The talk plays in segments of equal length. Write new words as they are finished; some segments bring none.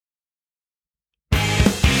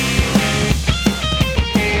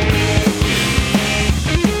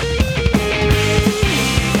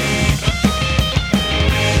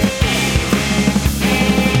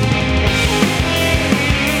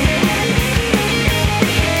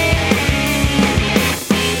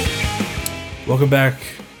Welcome back,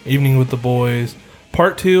 Evening with the Boys,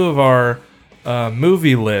 part 2 of our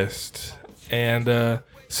movie list. And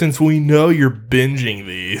since we know you're binging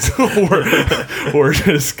these, we're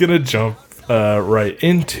just going to jump right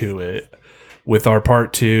into it with our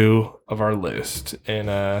part 2 of our list. And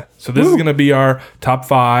so this is going to be our top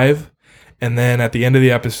 5. And then at the end of the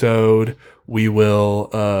episode, we will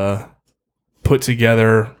put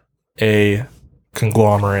together a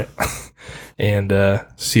conglomerate and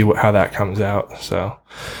see how that comes out. So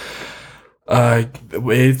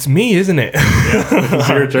it's me, isn't it? Yeah, it's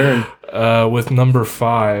your turn. With number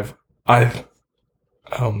 5,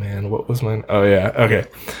 oh man, what was mine? Oh yeah, okay.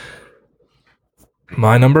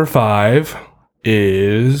 My number 5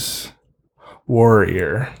 is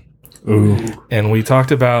Warrior. Ooh. And we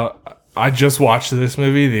talked about, I just watched this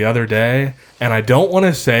movie the other day, and I don't want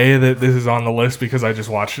to say that this is on the list because I just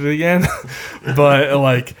watched it again, but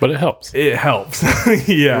it helps. It helps.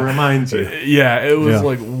 Yeah. It reminds you. Yeah, it was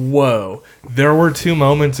like, whoa. There were 2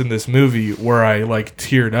 moments in this movie where I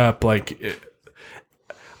teared up.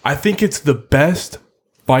 I think it's the best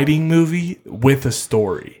fighting movie with a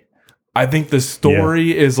story. I think the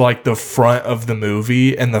story is the front of the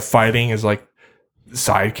movie, and the fighting is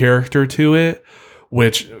side character to it.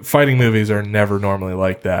 Which fighting movies are never normally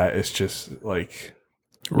like that. It's just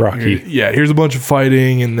Rocky. Here's a bunch of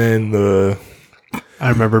fighting, and then I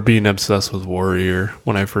remember being obsessed with Warrior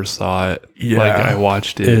when I first saw it. Yeah. I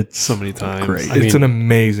watched it so many times. Great. It's an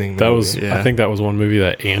amazing movie. That was, I think that was one movie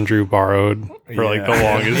that Andrew borrowed for the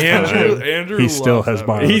longest time. Andrew He still has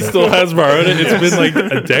borrowed He it. still has borrowed it. It's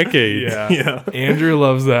been a decade. Yeah. Andrew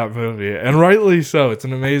loves that movie, and rightly so. It's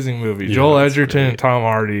an amazing movie. Yeah, Joel it's Edgerton great. and Tom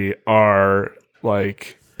Hardy are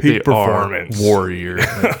peak performance. Warrior.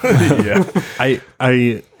 Yeah.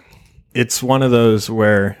 I it's one of those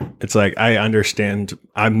where it's I understand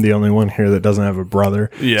I'm the only one here that doesn't have a brother.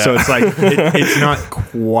 Yeah. So it's it's not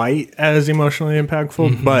quite as emotionally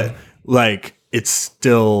impactful, but it's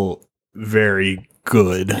still very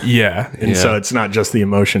good. Yeah. And so it's not just the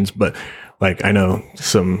emotions, but I know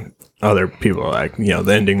some other people are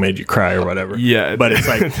the ending made you cry or whatever. Yeah. But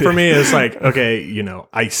it's for me, it's okay,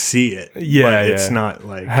 I see it. Yeah, But it's not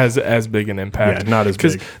has as big an impact. Yeah, not as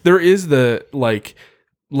big. Because there is the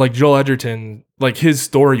Joel Edgerton, his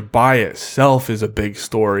story by itself is a big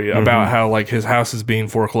story about how his house is being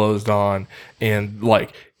foreclosed on, and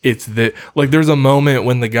it's there's a moment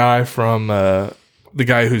when the guy from the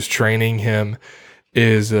guy who's training him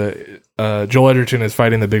is Joel Edgerton is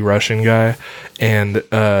fighting the big Russian guy, and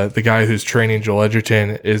the guy who's training Joel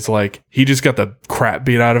Edgerton is he just got the crap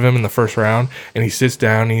beat out of him in the first round, and he sits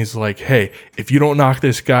down and he's like, hey, if you don't knock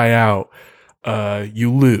this guy out,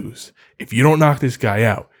 you lose. If you don't knock this guy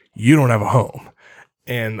out, you don't have a home.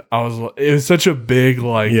 And it was such a big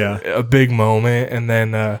a big moment. And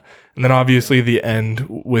then obviously the end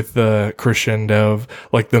with the crescendo of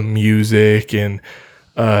the music and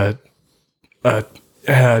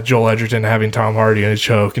Joel Edgerton having Tom Hardy in a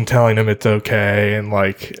choke and telling him it's okay, and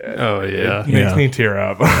Oh yeah. it makes me tear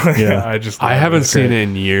up. Yeah. I haven't seen it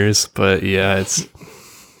in years, but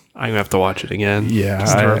I'm gonna have to watch it again. Yeah,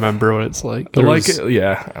 just to remember what it's like. I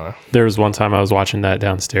don't know. There was one time I was watching that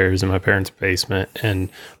downstairs in my parents' basement, and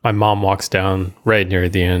my mom walks down right near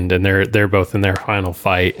the end, and they're both in their final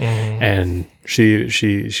fight, and she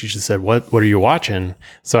just said, "What are you watching?"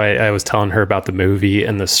 So I was telling her about the movie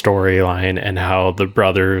and the storyline and how the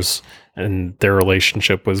brothers and their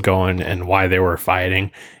relationship was going and why they were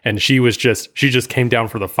fighting, and she just came down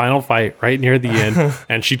for the final fight right near the end,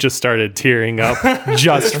 and she just started tearing up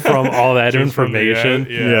just from all that information.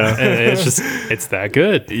 Yeah. And it's that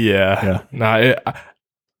good. Yeah. Nah,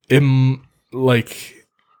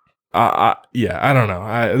 I don't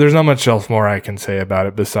know. There's not much else more I can say about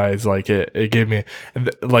it besides it gave me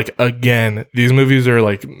again, these movies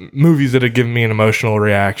are movies that have given me an emotional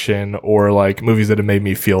reaction, or movies that have made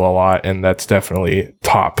me feel a lot, and that's definitely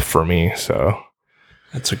top for me. So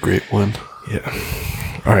That's a great one. yeah.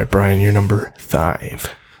 All right, Brian, you're number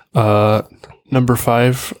 5. Number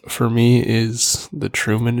 5 for me is The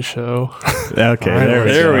Truman Show. Okay, All right,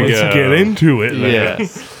 there we go. Let's get into it. then. Yeah.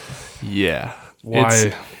 Yeah.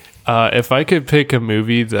 Why? If I could pick a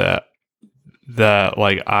movie that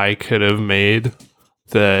I could have made,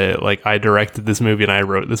 that I directed this movie and I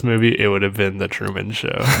wrote this movie, it would have been The Truman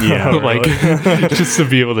Show. Yeah, just to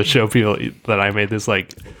be able to show people that I made this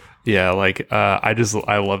Yeah, like I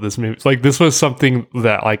love this movie. Like this was something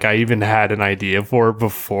that like I even had an idea for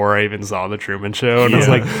before I even saw the Truman Show, and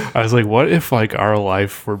I was like, what if like our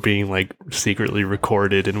life were being like secretly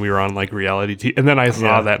recorded and we were on like reality TV? And then I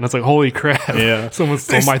saw that, and I was like, holy crap! Yeah. Someone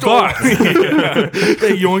stole my thought.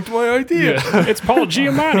 They yoinked my idea. Yeah. It's Paul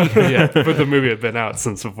Giamatti. Yeah, but the movie had been out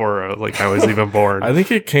since before like I was even born. I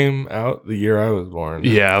think it came out the year I was born.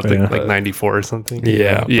 Yeah, I think like 94 or something.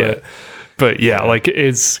 Yeah, But yeah, like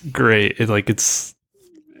it's great. It's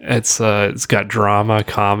got drama,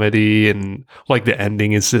 comedy, and like the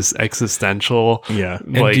ending is just existential. Yeah.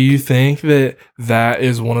 And like, do you think that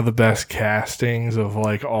is one of the best castings of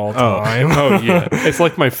like all time? oh yeah, it's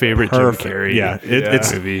like my favorite Perfect. Jim Carrey. Yeah,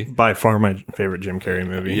 it's movie. by far my favorite Jim Carrey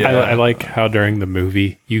movie. Yeah. I like how during the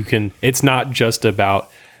movie it's not just about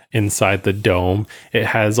inside the dome. It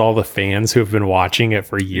has all the fans who have been watching it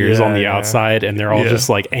for years on the outside, and they're all just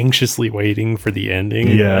like anxiously waiting for the ending.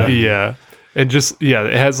 Yeah. And just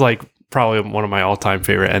it has like probably one of my all-time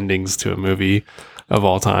favorite endings to a movie of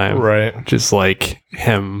all time. Right. Just like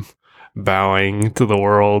him bowing to the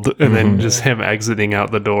world and then just him exiting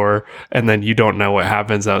out the door, and then you don't know what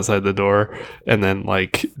happens outside the door, and then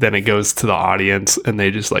it goes to the audience and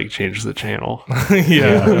they just like change the channel.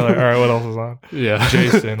 Yeah. They're like, all right, what else is on? Yeah.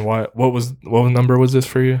 Jason, what number was this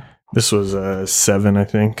for you? This was 7, I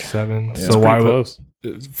think. 7. Yeah. So why close?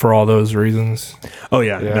 For all those reasons? Oh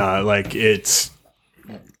yeah, Yeah. no, like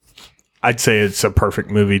I'd say it's a perfect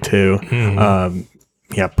movie too.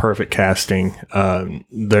 Yeah, perfect casting.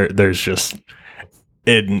 There's just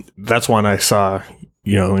that's one I saw,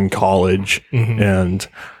 in college, and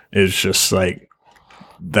it's just like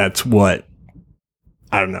that's what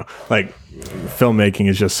I don't know. Like filmmaking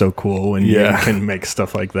is just so cool when you can make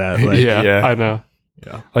stuff like that. Like, yeah, I know.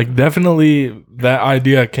 Yeah. Like definitely that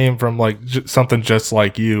idea came from like something just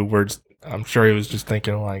like you, where I'm sure he was just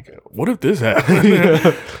thinking like, what if this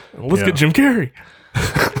happened? Let's get Jim Carrey.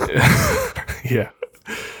 Yeah.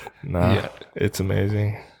 Nah, it's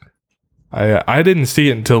amazing. I didn't see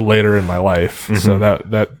it until later in my life, so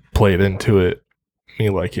that played into it, me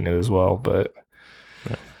liking it as well. But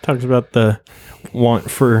talks about the want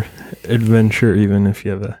for adventure, even if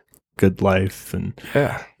you have a good life, and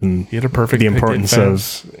he had a perfect the importance of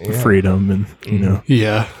freedom, and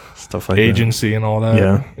stuff like agency and all that.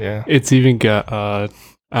 Yeah. It's even got I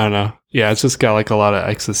don't know. Yeah, it's just got like a lot of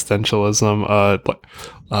existentialism.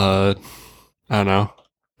 I don't know.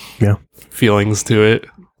 Yeah. Feelings to it.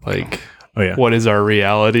 Like, what is our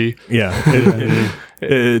reality? Yeah.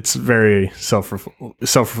 It's very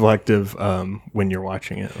self-reflective when you're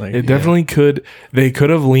watching it. Like It definitely could. They could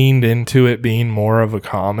have leaned into it being more of a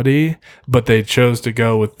comedy, but they chose to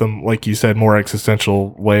go with the, like you said, more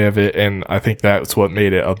existential way of it, and I think that's what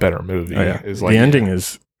made it a better movie. Is like the ending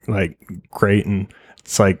is like great, and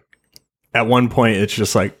it's like at one point it's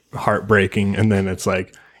just like heartbreaking, and then it's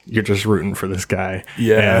like you're just rooting for this guy.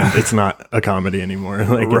 Yeah. And it's not a comedy anymore.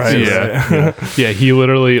 Like, Right. It's just, Yeah, he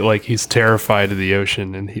literally like he's terrified of the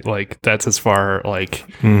ocean, and he like that's as far like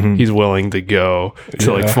he's willing to go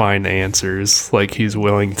to like find answers. Like he's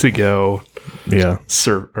willing to go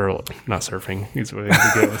surf or not surfing. He's willing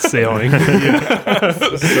to go sailing.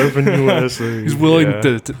 Surfing USA. He's willing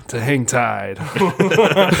to hang tide.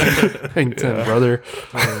 Hang tide, brother.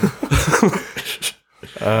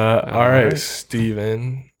 All right,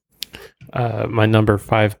 Steven. My number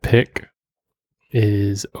 5 pick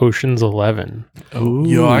is Ocean's 11.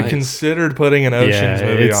 Yo, I considered putting an Ocean's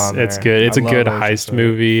movie on there. It's good. It's a good love Ocean's heist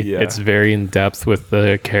movie. Yeah. It's very in depth with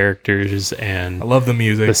the characters and I love the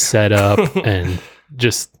music. the setup and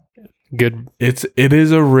just good. It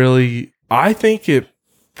is a really. I think it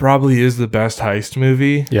probably is the best heist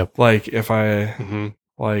movie. Yep. Like if I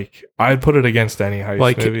I'd put it against any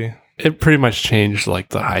heist movie. It pretty much changed like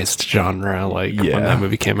the heist genre. Like when that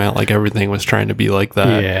movie came out, like everything was trying to be like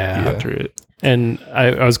that. After it. And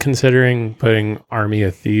I was considering putting Army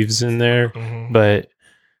of Thieves in there, but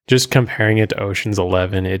just comparing it to Ocean's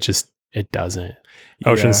 11, it doesn't.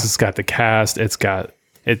 Ocean's has got the cast, it's got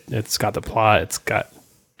the plot, it's got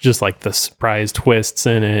just like the surprise twists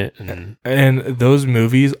in it, and those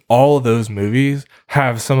movies, all of those movies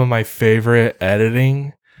have some of my favorite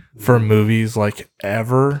editing for movies like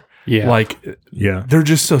ever. They're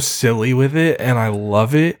just so silly with it, and I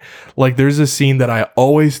love it. Like there's a scene that I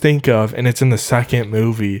always think of, and it's in the second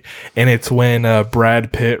movie, and it's when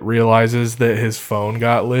Brad Pitt realizes that his phone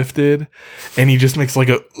got lifted, and he just makes like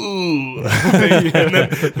a ooh, and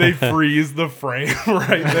then they freeze the frame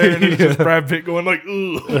right there, and it's just Brad Pitt going like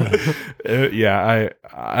ooh.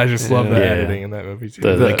 I just love the editing in that movie too.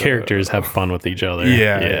 The characters have fun with each other.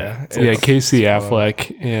 Yeah. Casey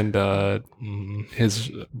Affleck and his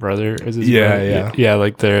brother brother. Is his Yeah, brother? yeah. Yeah,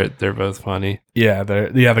 like they're both funny. Yeah,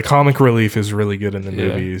 the comic relief is really good in the Yeah.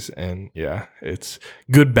 movies, and yeah, it's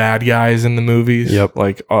good bad guys in the movies. Yep.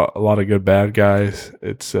 Like a lot of good bad guys.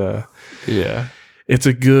 It's Yeah. it's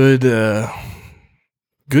a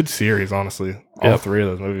good series, honestly. All Yep. three of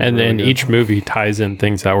those movies, And are really then good. each movie ties in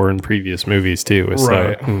things that were in previous movies too. So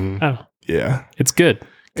Right. Mhm. oh, yeah, it's good.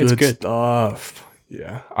 It's good. stuff.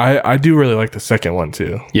 Yeah, I do really like the second one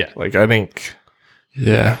too. Yeah. like I think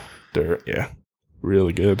Yeah. they're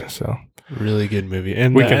really good. So Really good movie.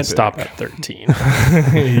 And We the can end- stop at 13.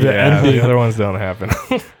 yeah, ending- the other ones don't happen.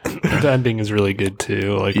 The ending is really good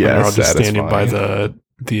too. Like Yeah, when they're all it's just standing by satisfying.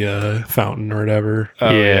 the fountain or whatever.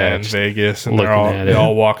 Oh, Yeah, in just Vegas, and looking at they it.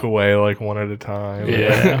 all walk away like one at a time.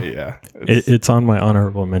 Yeah. yeah. It's on my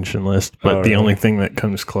honorable mention list, but Oh, the really? only thing that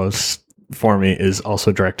comes close for me is also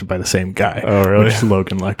directed by the same guy. Oh, really? Which is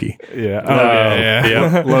Logan Lucky. Yeah. Oh,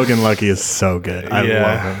 yeah. Logan Lucky is so good. I Yeah.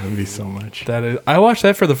 love that movie so much. That is. I watched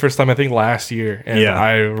that for the first time, I think last year, and Yeah.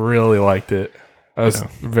 I really liked it. I was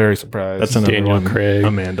very surprised. That's another Daniel one Craig.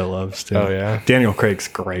 Amanda loves too. Oh yeah. Daniel Craig's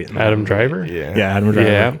great. in that Adam movie. Driver? Yeah. Yeah, Adam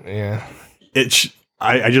Driver. Yeah. Yeah.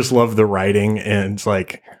 I just love the writing and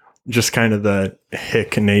like just kind of the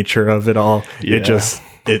hick nature of it all. Yeah.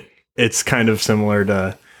 It's kind of similar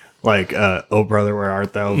to like Oh Brother Where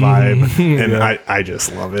Art Thou vibe. And Yeah. I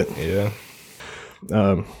just love it. Yeah.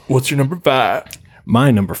 Um, What's your number 5?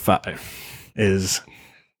 my number 5 is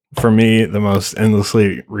for me the most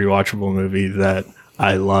endlessly rewatchable movie that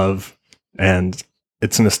I love, and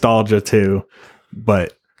it's nostalgia too,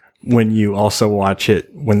 but when you also watch it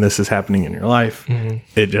when this is happening in your life,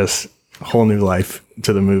 it just whole new life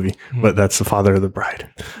to the movie. But that's The Father of the Bride.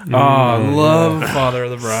 Oh, I love Father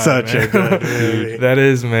of the Bride. Such a man. good movie. That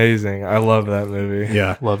is amazing. I love that movie.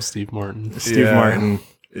 Yeah, Love Steve Martin. Steve Yeah. Martin.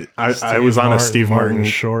 I was on a Steve Martin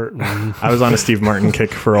short. I was on a Steve Martin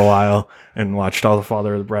kick for a while and watched all the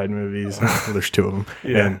Father of the Bride movies. Well, there's 2 of them,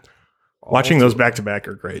 Yeah. and watching those back to back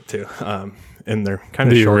are great too. And they're kind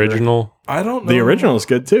of The shorter. original. I don't know. The original is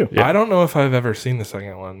good too. I don't know if I've ever seen the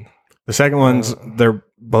second one. The second one's they're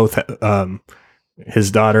both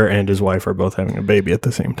his daughter and his wife are both having a baby at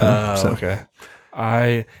the same time. So Okay.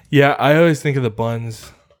 I always think of the buns.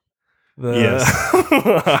 Yes.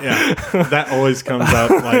 yeah, that always comes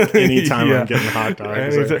up like anytime Yeah. I'm getting hot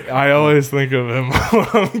dogs. I always think of him when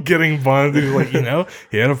I'm getting buns. He's like,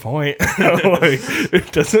 he had a point. Like,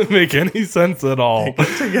 it doesn't make any sense at all.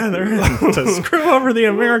 Get together and to screw over the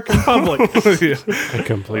American public. Yeah. I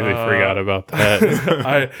completely forgot about that.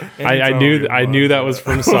 I anytime I'm knew getting that was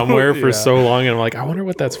from somewhere for Yeah. so long, and I'm like, I wonder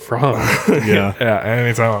what that's from. Yeah, Yeah,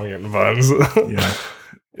 anytime I'm getting buns.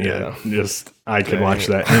 yeah. Just I could watch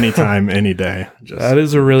that anytime, any day. Just That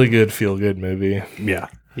is a really good feel good movie. yeah.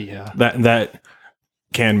 Yeah. That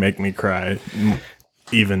can make me cry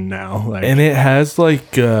even now. Like And it has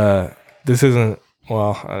like this isn't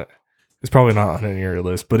it's probably not on your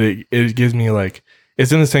list, but it gives me like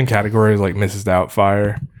it's in the same category as like Mrs.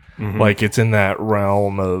 Doubtfire. Like it's in that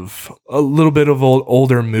realm of a little bit of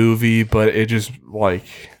older movie, but it just like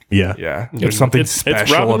yeah. there's something It's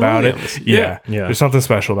special Robin about Williams. it. Yeah. Yeah. There's something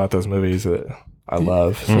special about those movies that I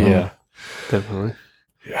love. So, Yeah. Definitely.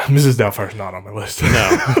 yeah, Mrs. Doubtfire's not on my list. No,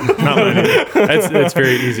 not mine either. It's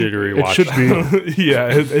very easy to rewatch. It should be. Yeah,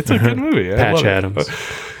 it's a good movie. I Patch love it. Adams.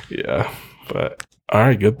 Yeah, but all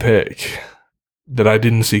right, good pick that I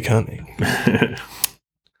didn't see coming.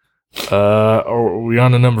 Are we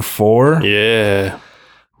on to number 4? Yeah.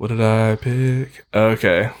 What did I pick?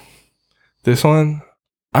 Okay, this one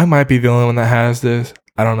I might be the only one that has this.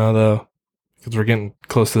 I don't know though, because we're getting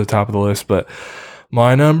close to the top of the list. But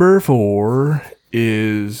my number 4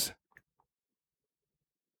 is.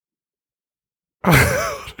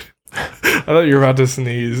 I thought you were about to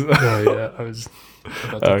sneeze. Oh yeah. I was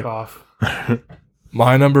about to Okay. cough.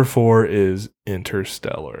 My number 4 is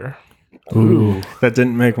Interstellar. Ooh, that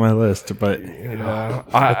didn't make my list, but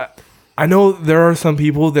I know there are some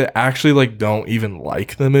people that actually like don't even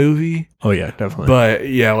like the movie, oh yeah, definitely. but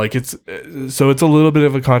yeah, like it's a little bit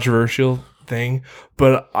of a controversial thing.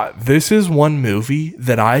 But this is one movie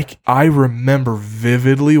that I remember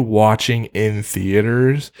vividly watching in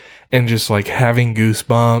theaters and just like having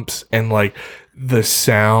goosebumps and like the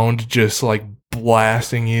sound just like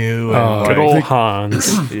blasting you. And, Good like, old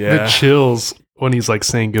Hans. The yeah. chills when he's like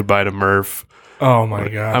saying goodbye to Murph. Oh my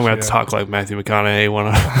gosh. I'm gonna have to talk like Matthew McConaughey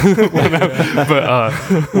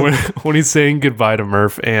but when he's saying goodbye to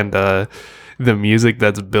Murph and the music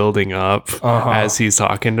that's building up as he's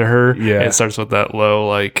talking to her. Yeah. It starts with that low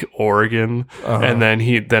like organ, and then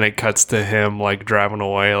it cuts to him like driving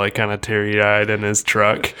away, like kind of teary-eyed in his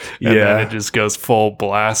truck. And then it just goes full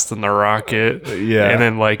blast in the rocket. Yeah. And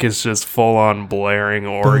then like it's just full on blaring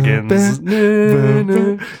organs.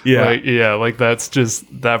 Yeah. Like that's just,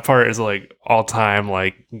 that part is like all time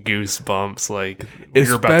like goosebumps, like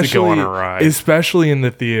you're about to go on a ride. Especially in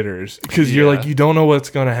the theaters, because you're like, you don't know what's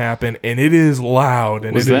going to happen, and it is loud.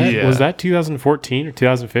 And Was that 2014 or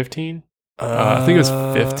 2015? I think it was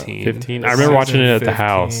 15. 15. I remember watching it at the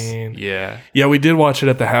house. Yeah. Yeah, we did watch it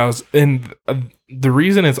at the house, and the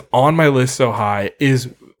reason it's on my list so high is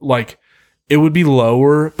like it would be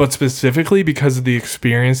lower, but specifically because of the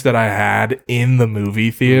experience that I had in the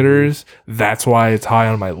movie theaters. That's why it's high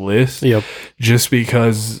on my list. Yep. Just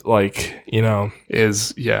because, like, you know,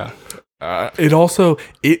 it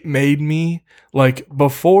made me like,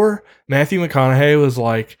 before Matthew McConaughey was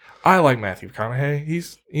like, I like Matthew McConaughey.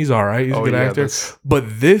 He's all right. He's a good actor. But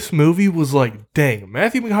this movie was like, dang,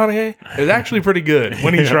 Matthew McConaughey is actually pretty good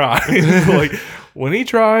when he tries. Like, when he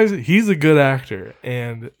tries, he's a good actor.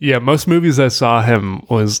 And yeah, most movies I saw him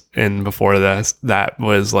was in before that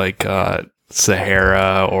was like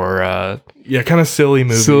Sahara or kind of silly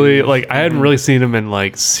movies. silly. Like I hadn't really seen him in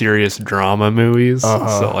like serious drama movies.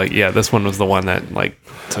 So like this one was the one that like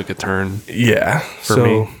took a turn. Yeah. For so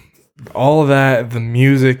me. all of that, the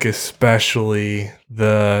music especially,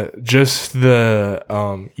 the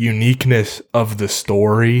uniqueness of the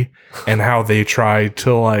story and how they tried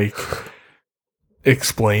to like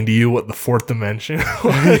explain to you what the fourth dimension was.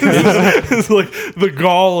 It's like the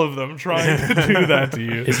gall of them trying to do that to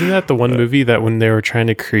you. Isn't that the one movie that when they were trying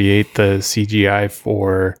to create the CGI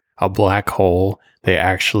for a black hole, they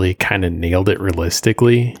actually kind of nailed it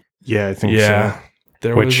realistically? Yeah, I think Yeah. so.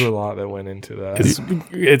 There Which- was a lot that went into that.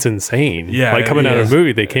 It's insane. Yeah, like coming it out of is. a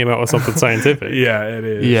movie, they came out with something scientific. Yeah, it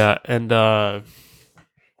is. Yeah, and I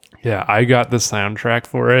got the soundtrack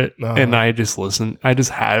for it, and I just listened. I just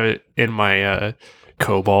have it in my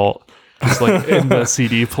Cobalt, just like in the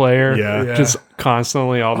CD player, Yeah. just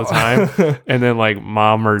constantly all the time. And then like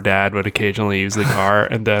mom or dad would occasionally use the car,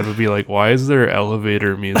 and dad would be like, "Why is there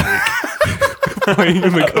elevator music playing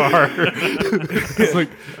in the car?" It's like,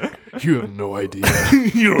 you have no idea.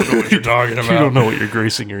 You don't know what you're talking about. You don't know what you're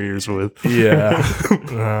gracing your ears with. Yeah.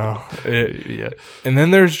 No. Yeah. And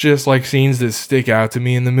then there's just like scenes that stick out to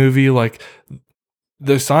me in the movie, like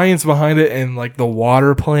the science behind it and like the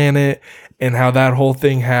water planet and how that whole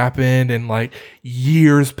thing happened, and like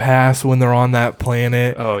years pass when they're on that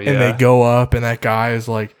planet. Oh, And they go up, and that guy is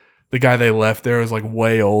like, the guy they left there is like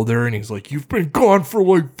way older, and he's like, "You've been gone for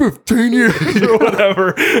like 15 years or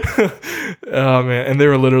whatever." Oh man. And they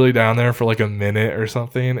were literally down there for like a minute or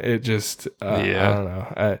something. It just, I don't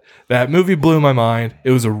know. That movie blew my mind.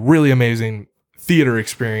 It was a really amazing theater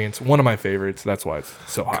experience. One of my favorites. That's why it's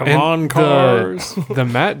so high. Come on, cars. The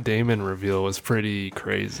Matt Damon reveal was pretty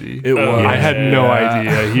crazy. It was. I had no Yeah.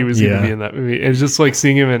 idea he was going Yeah. to be in that movie. It's just like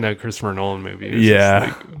seeing him in a Christopher Nolan movie. It's Yeah.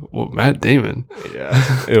 just like, well, Matt Damon.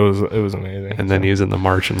 Yeah. It was amazing. And then he was in The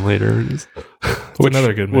Martian later. It's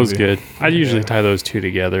another good movie. was good. I usually tie those two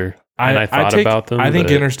together. And I thought about them. I think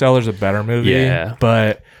but- Interstellar's a better movie. Yeah.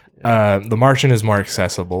 But The Martian is more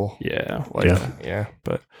accessible. Yeah. Yeah.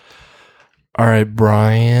 But all right,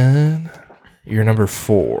 Brian, you're number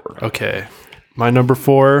 4. Okay. My number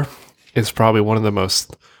 4 is probably one of the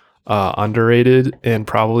most underrated and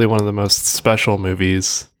probably one of the most special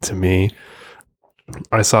movies to me.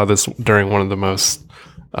 I saw this during one of the most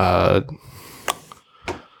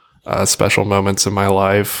special moments in my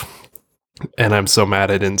life, and I'm so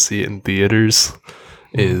mad I didn't see it in theaters,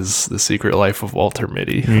 is The Secret Life of Walter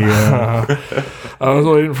Mitty. I was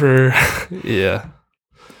waiting for Yeah.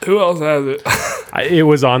 who else has it. It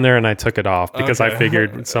was on there and I took it off because I Okay.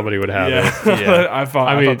 figured somebody would have it. Yeah. I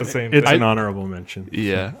thought the same It's thing. an honorable mention.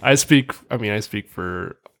 Yeah. I speak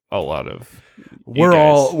for a lot of you We're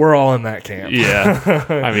guys. all in that camp. Yeah.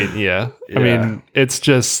 I mean, yeah. I Yeah. mean, it's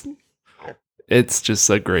just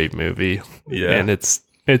a great movie. Yeah. And it's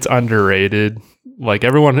underrated. Like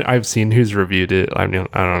everyone I've seen who's reviewed it, I mean,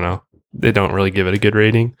 I don't know. They don't really give it a good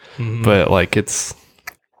rating, Mhm. but like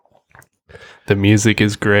the music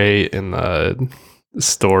is great, and the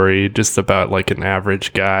story just about like an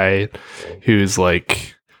average guy who's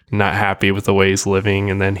like not happy with the way he's living,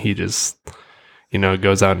 and then he just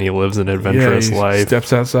goes out and he lives an adventurous he life.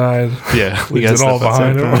 steps outside. Yeah, you Leaves gotta it all step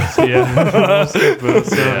outside behind him. first.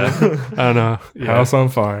 Yeah. Yeah, I don't know. Yeah. House on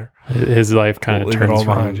fire. His life kind of Leave it all turns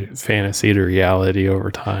behind from you. fantasy to reality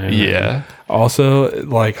over time. Yeah. Also,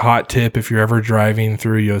 like hot tip, if you're ever driving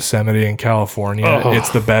through Yosemite in California, Oh. it's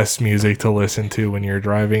the best music to listen to when you're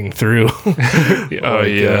driving through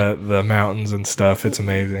the mountains and stuff. It's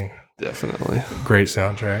amazing. Definitely. Great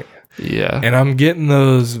soundtrack. Yeah. And I'm getting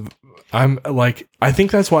those. I'm like, I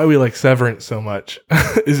think that's why we like Severance so much,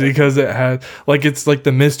 is because it has like it's like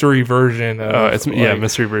the mystery version. Of, It's like,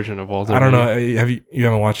 mystery version of Walter. I don't Mitty. know. You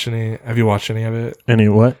haven't watched any? Have you watched any of it? Any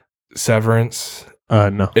what? Severance.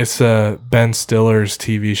 No. It's Ben Stiller's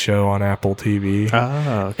TV show on Apple TV.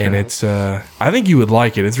 Ah, okay. And it's I think you would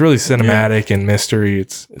like it. It's really cinematic and mystery.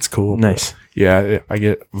 It's cool. Nice. Yeah, I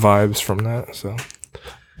get vibes from that. So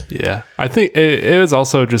Yeah. I think it was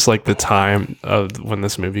also just like the time of when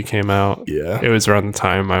this movie came out. yeah. It was around the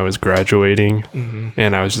time I was graduating, Mm-hmm.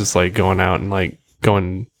 and I was just like going out and like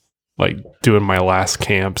doing my last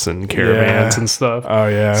camps and caravans Yeah. and stuff. Oh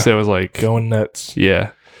yeah. So it was like, Going nuts.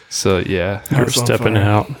 yeah. So yeah. You were House on stepping fire.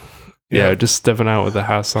 out. Yeah, just stepping out with the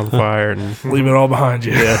house on fire and Leave it all behind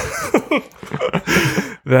you. Yeah.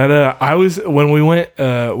 That I was when we went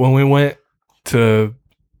to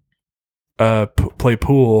play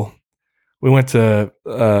pool. We went to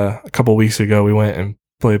a couple weeks ago. We went and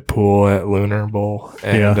played pool at Lunar Bowl,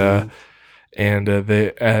 and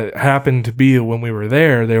they happened to be when we were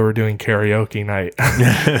there. They were doing karaoke night.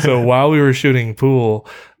 So while we were shooting pool,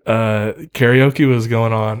 karaoke was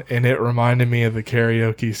going on, and it reminded me of the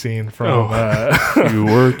karaoke scene from. you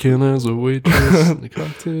working as a waitress in the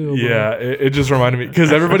cocktail bar. Yeah, it just reminded me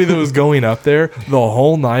because everybody that was going up there the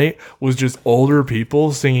whole night was just older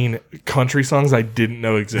people singing country songs I didn't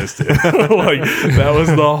know existed. Like that was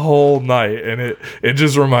the whole night, and it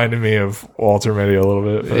just reminded me of Walter Mitty a little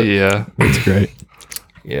bit. But Yeah. That's great.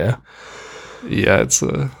 yeah, Yeah, it's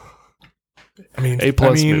a I mean, A+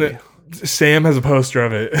 movie. Sam has a poster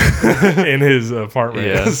of it in his apartment.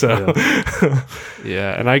 Yeah, so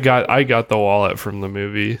yeah, and I got the wallet from the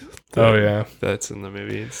movie. oh yeah. That's in the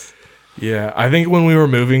movie. It's, Yeah, I think when we were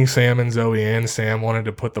moving Sam and Zoe in, Sam wanted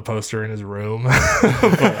to put the poster in his room.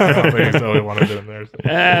 But I don't think Zoe wanted it in there.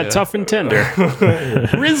 So. Tough and tender.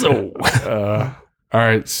 Rizzo. All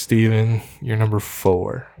right, Steven, you're number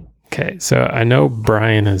 4. Okay, so I know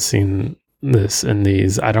Brian has seen this in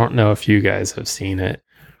these. I don't know if you guys have seen it,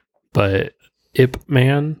 but Ip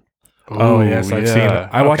Man. Oh, yes, I've seen it.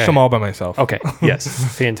 I watched Okay. them all by myself. Okay, yes,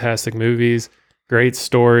 fantastic movies, great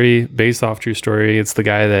story, based off true story. It's the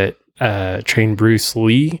guy that trained Bruce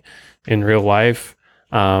Lee in real life.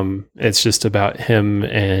 It's just about him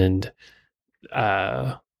and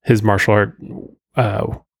his martial art,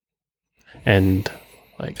 and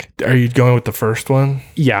like, Are you going with the first one?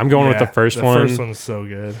 yeah, I'm going with the first one. The first one's so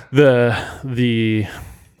good. The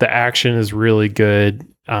action is really good.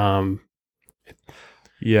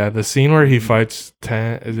 Yeah, the scene where he fights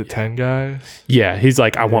 10 guys? Yeah, he's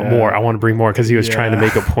like, I want Yeah. more. I want to bring more, because he was trying to Yeah.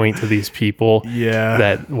 make a point to these people Yeah.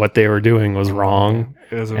 that what they were doing was wrong.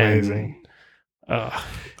 It was amazing.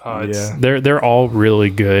 They're all really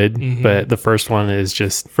good, Mhm. but the first one is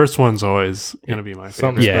just first one's always gonna be my favorite.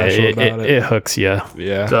 Something yeah, special it, about it, it. it hooks you.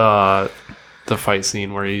 Yeah. The fight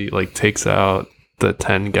scene where he like takes out the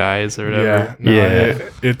 10 guys or whatever. Yeah. No, Yeah.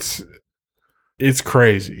 it's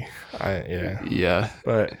crazy. Yeah. Yeah.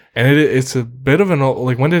 But it's a bit of an old,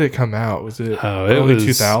 like, when did it come out? Was it Oh, it early was-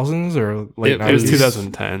 2000s or late It was 90s?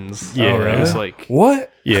 2010s. Yeah. It was like What?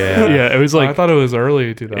 Yeah, yeah, it was I like thought it was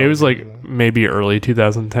early 2000s. it was like maybe early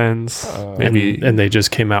 2010s. Maybe and they just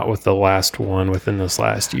came out with the last one within this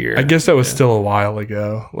last year. I guess that was still a while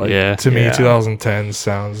ago. Like, Yeah. to me, Yeah. 2010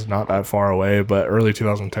 sounds not that far away, but early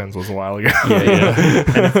 2010s was a while ago. yeah.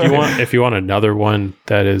 And if you want another one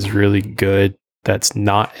that is really good, that's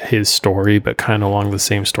not his story, but kind of along the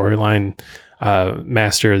same storyline,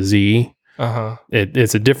 Master Z. Uh-huh.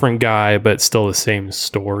 It's a different guy, but still the same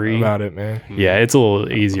story. About it, man. Yeah, it's a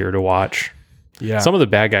little easier to watch. Yeah. Some of the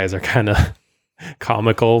bad guys are kind of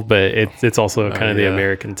comical, but it's also kind of the yeah.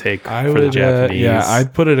 American take I for would, the Japanese. yeah,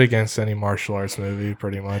 I'd put it against any martial arts movie,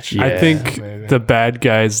 pretty much. Yeah. I think Amazing. the bad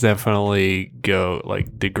guys definitely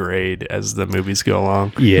degrade as the movies go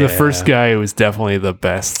along. Yeah. The first guy was definitely the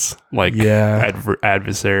best, Yeah.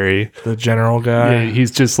 adversary. the general guy. Yeah,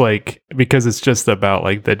 he's just like, because it's just about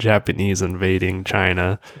like the Japanese invading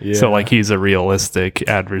China. Yeah. So like he's a realistic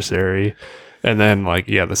adversary. And then like,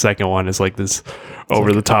 yeah, the second one is like this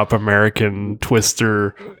over the top American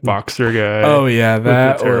twister boxer guy. Oh yeah, With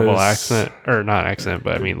that a terrible was- accent, or not accent,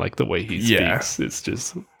 but I mean like the way he Yeah. speaks. It's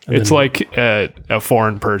just, And it's then- like a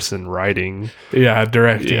foreign person writing. Yeah,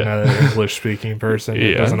 directing Yeah. an English speaking person.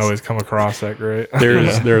 It Yeah. doesn't always come across that great.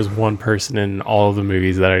 There's one person in all of the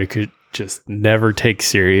movies that just never take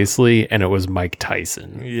seriously, and it was Mike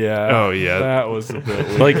Tyson. Yeah. Oh, yeah. That was a bit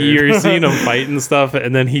weird. Like you're seeing him fight and stuff,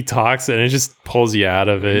 and then he talks, and it just pulls you out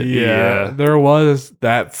of it. Yeah, there was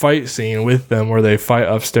that fight scene with them where they fight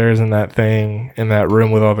upstairs in that thing in that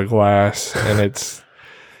room with all the glass, and it's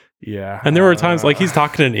And there were times like he's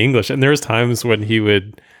talking in English, and there was times when he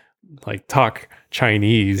would like talk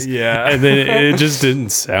Chinese, and then it just didn't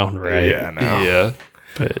sound right. Yeah, no. Yeah.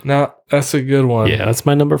 But No, that's a good one. yeah, that's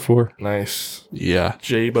my number 4. Nice. Yeah.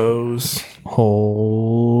 J-Bo's.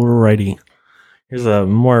 Alrighty. Here's a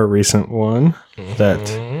more recent one that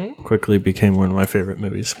Mhm. quickly became one of my favorite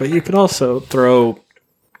movies. But you could also throw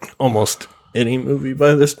almost any movie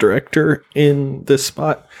by this director in this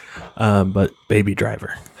spot. But Baby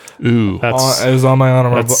Driver. Ooh. That's It was on my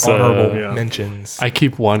that's, honorable yeah. mentions. I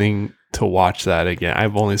keep wanting to watch that again.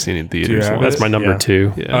 I've only seen it in theaters have once. that's my number Yeah.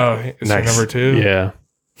 2. Yeah. Oh, it's your Nice. number 2? Yeah.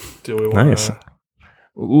 Do we want Nice. to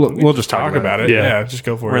We'll just talk about it. Yeah. Yeah, just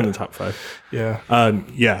go for We're in it. the top 5. Yeah.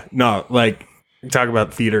 Yeah, no, like talk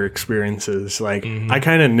about theater experiences. Like Mhm. I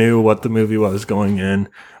kind of knew what the movie was going in,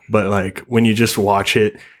 but like when you just watch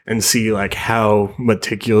it and see like how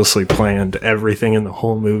meticulously planned everything in the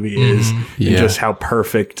whole movie is, and Yeah. just how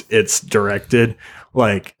perfect it's directed,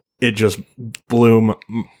 like it just blew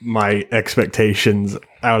my expectations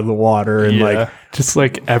out of the water. And like Just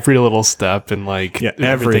like every little step and like Yeah,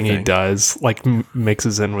 everything he everything. does like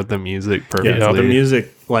mixes in with the music yeah, perfectly. the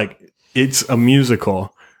music, like it's a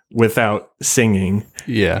musical without singing,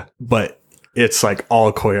 Yeah. but it's like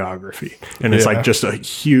all choreography, and it's Yeah. like just a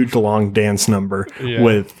huge long dance number Yeah.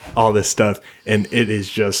 with all this stuff, and it is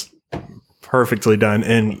just perfectly done.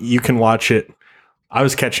 And you can watch it. I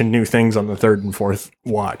was catching new things on the third and fourth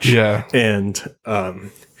watch. Yeah. And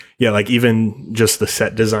yeah, like even just the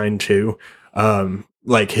set design too.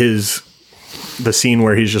 Like the scene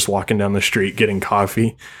where he's just walking down the street getting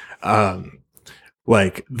coffee.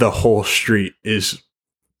 Like the whole street is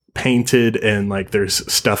painted, and like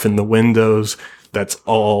there's stuff in the windows that's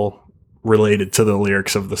all related to the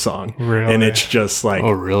lyrics of the song. Really? And it's just like,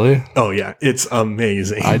 Oh, really? oh yeah, it's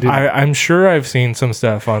amazing. I did. I'm sure I've seen some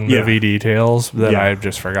stuff on Yeah. movie details that Yeah. I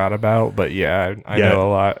just forgot about, but yeah, I Yeah. know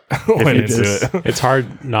a lot went you into just- it.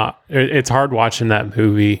 It's hard watching that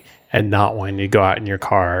movie and not wanting to go out in your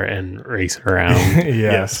car and race around.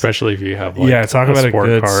 Yeah. Especially if you have like Yeah, talk about a sport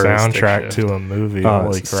good car soundtrack stick to a movie. Oh,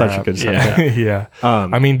 Holy it's such a crap. good Yeah. soundtrack. Yeah.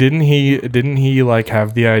 Um, I mean, didn't he like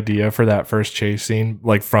have the idea for that first chase scene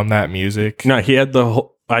like from that music? No, he had the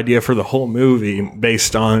whole idea for the whole movie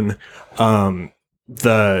based on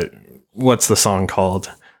what's the song called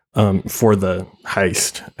for the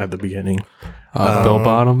heist at the beginning. Bill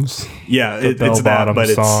Bottoms. Yeah, The it's Bell that, Bottom but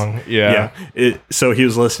song. Yeah. So he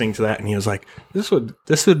was listening to that and he was like, "This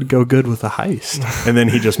would go good with a heist." And then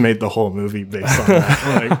he just made the whole movie based on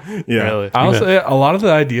that. Like, yeah, Really? I'll say a lot of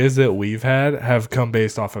the ideas that we've had have come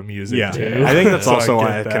based off of music yeah. too. I think that's So also get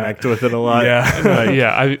why I that. connect with it a lot. Yeah.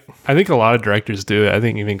 Yeah, I think a lot of directors do it. I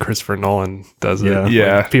think even Christopher Nolan does it. Yeah.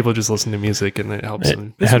 Yeah. Like, people just listen to music and it helps It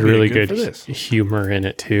them. had would be really good good for this. humor in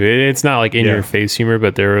it too. It's not like in Yeah. your face humor,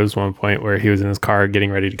 but there was one point where he was in his car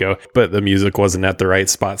getting ready to go, but the music wasn't at the right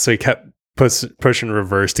spot, so he kept pushing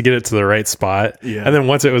reverse to get it to the right spot. Yeah. And then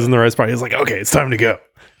once it was in the right spot, he was like, "Okay, it's time to go."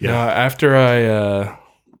 Yeah. No,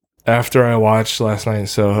 after I watched Last Night in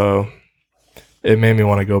Soho, it made me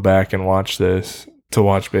want to go back and watch this to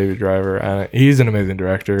watch Baby Driver. And he's an amazing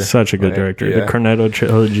director. Such a good Like, director. yeah. The Cornetto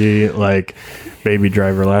trilogy, like Baby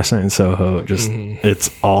Driver, Last Night in Soho, just Mhm. it's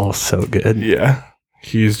all so good. Yeah,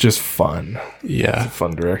 he's just fun. He's Yeah. a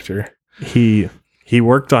fun director. He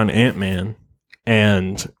worked on Ant-Man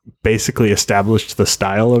and basically established the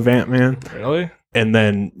style of Ant-Man, Really? and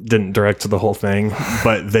then didn't direct the whole thing,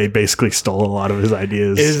 but they basically stole a lot of his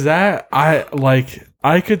ideas. Is that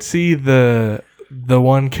I could see the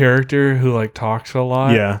one character who like talks a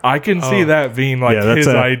lot. Yeah. I can see Oh. that being like his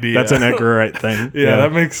idea. That's an Edgar Wright thing. yeah,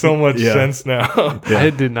 that makes so much Yeah. sense now. Yeah. I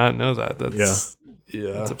did not know that. That's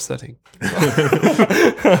Yeah. that's upsetting.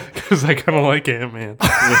 Because I kind of like Ant-Man.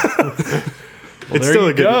 It's there still you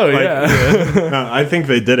a good. go, like, yeah. no, I think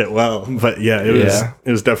they did it well, but yeah, it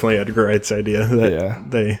was definitely Edgar Wright's idea that Yeah.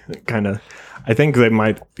 they kind of. I think they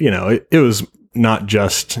might, it was not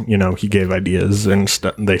just he gave ideas and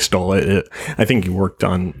they stole it. I think he worked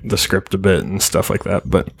on the script a bit and stuff like that,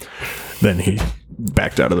 but then he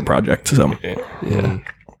backed out of the project. So Yeah.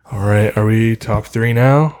 All right, are we top 3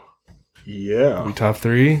 now? yeah, We top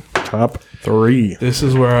 3? top 3. This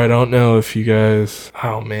is where I don't know if you guys.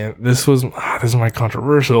 Oh man, this is my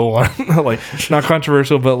controversial one. Like not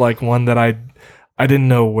controversial, but like one that I didn't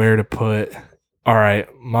know where to put. All right,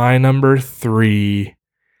 my number 3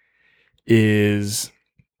 is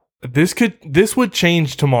this would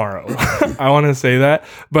change tomorrow. I want to say that,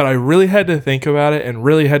 but I really had to think about it and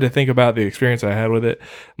really had to think about the experience I had with it.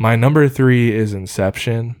 My number 3 is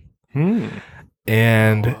Inception.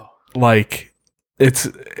 And like it's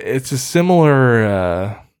a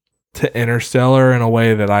similar to Interstellar in a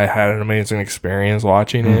way that I had an amazing experience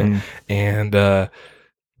watching it, and I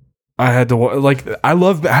had to like I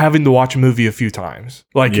love having to watch a movie a few times,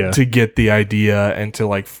 like to get the idea and to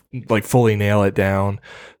like fully nail it down.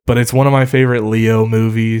 But it's one of my favorite Leo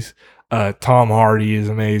movies. Tom Hardy is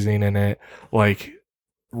amazing in it, like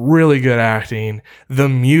really good acting. The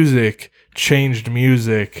music changed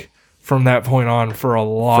music from that point on for a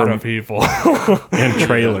lot of people. And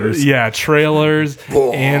trailers. Yeah, trailers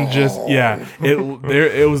and just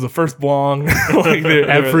it was the first bong. Like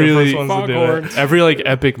every like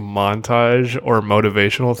epic montage or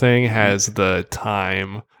motivational thing has the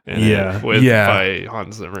time in it by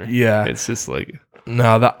Hans Zimmer. Yeah. It's just like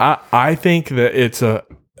no, I think that it's a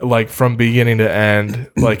like from beginning to end,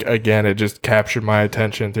 like again, it just captured my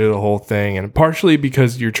attention through the whole thing, and partially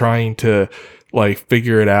because you're trying to like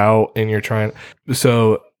figure it out and you're trying.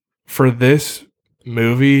 So for this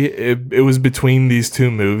movie, it was between these two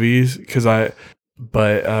movies because it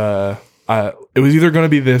was either going to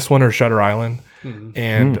be this one or Shutter Island.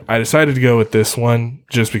 And I decided to go with this one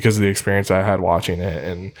just because of the experience I had watching it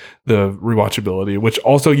and the rewatchability, which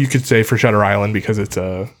also you could say for Shutter Island because it's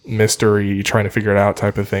a mystery, trying to figure it out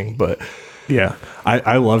type of thing. But yeah,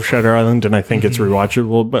 I love Shutter Island and I think it's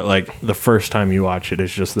rewatchable, but like the first time you watch it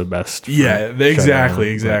is just the best. Yeah,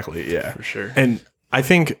 exactly. Yeah, for sure. And I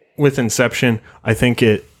think with Inception, I think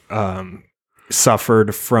it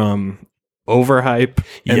suffered from overhype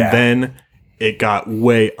and then it got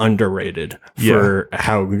way underrated for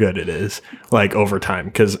how good it is, like over time.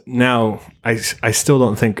 Because now I still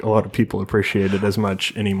don't think a lot of people appreciate it as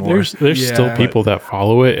much anymore. There's still people that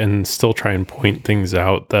follow it and still try and point things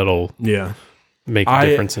out that'll make a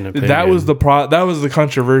difference in opinion. That was the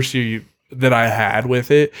controversy that I had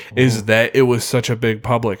with it, is that it was such a big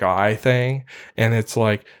public eye thing, and it's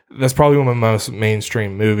like that's probably one of the most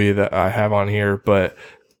mainstream movie that I have on here. But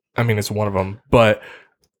I mean, it's one of them, but.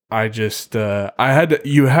 I just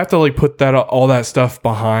you have to like put that all that stuff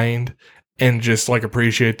behind and just like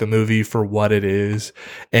appreciate the movie for what it is.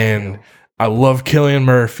 And I love Cillian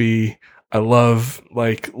Murphy. I love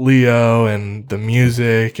like Leo and the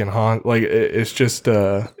music and like it's just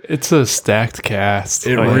it's a stacked cast.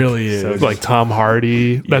 It like, really is. So like Tom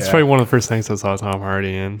Hardy. That's probably one of the first things I saw Tom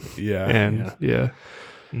Hardy in.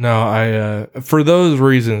 No, for those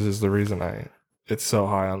reasons is the reason it's so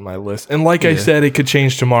high on my list. And like I said, it could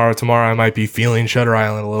change tomorrow. Tomorrow I might be feeling Shutter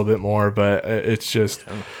Island a little bit more, but it's just,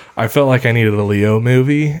 I felt like I needed a Leo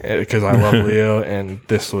movie because I love Leo, and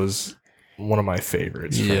this was one of my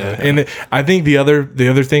favorites. And I think the other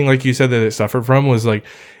thing, like you said, that it suffered from was like,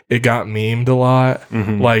 it got memed a lot.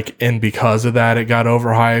 Like, and because of that, it got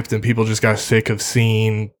overhyped and people just got sick of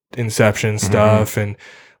seeing Inception stuff. And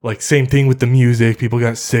like same thing with the music. People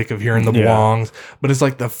got sick of hearing the bongs, but it's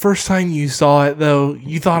like the first time you saw it though,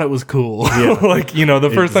 you thought it was cool. Like, you know, the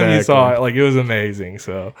first time you saw it, like it was amazing.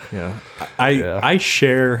 So I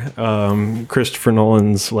share Christopher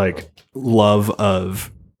Nolan's like love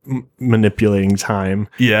of manipulating time.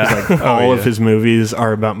 Like all of his movies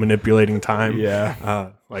are about manipulating time.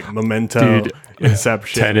 Like Memento,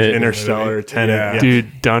 Inception, Tenet, Interstellar, Tenet.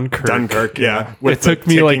 Dude, Dunkirk. It took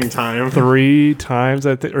me like 3 times,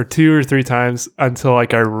 I think, or 2 or 3 times until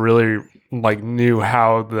like I really like knew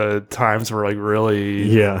how the times were like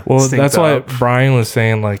really. Well, that's why Brian was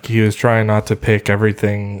saying like he was trying not to pick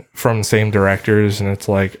everything from the same directors, and it's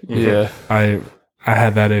like I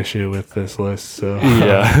had that issue with this list. So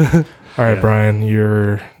all right, Brian,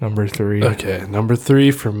 you're number 3. Okay, number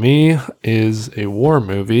 3 for me is a war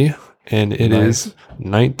movie, and it is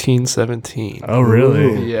 1917. Oh,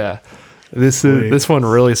 really? Yeah. This one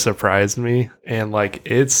really surprised me, and like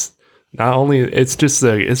it's just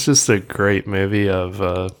a great movie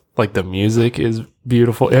of like the music is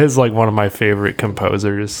beautiful. It is like one of my favorite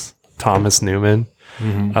composers, Thomas Newman.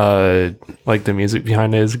 Like the music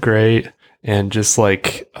behind it is great, and just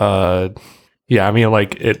like I mean,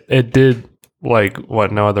 like it did like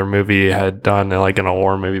what no other movie had done like in a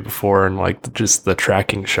war movie before, and like just the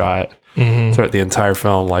tracking shot throughout the entire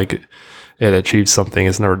film, like it achieved something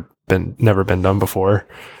it's never been done before.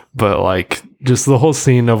 But like just the whole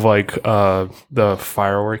scene of like the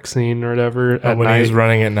fireworks scene or whatever at when night. he was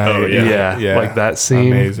running at night. Like that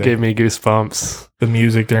scene gave me goosebumps. The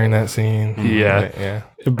music during that scene.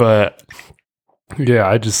 But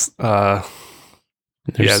I just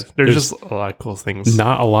there's just a lot of cool things.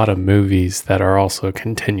 not a lot of movies that are also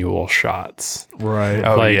continual shots, Right.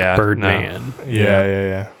 Oh, like yeah, Birdman.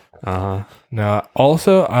 Yeah. Uh-huh. No,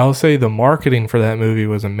 also, I'll say the marketing for that movie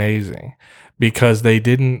was amazing because they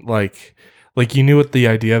didn't like you knew what the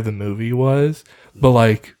idea of the movie was, but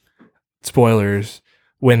like spoilers,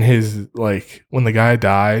 when when the guy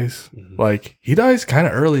dies, like he dies kind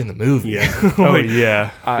of early in the movie. Yeah. Oh Like,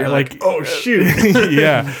 yeah. I, You're like, oh shoot.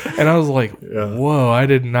 yeah. And I was like, Yeah. whoa, I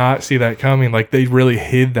did not see that coming. Like they really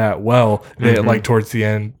hid that well. That like towards the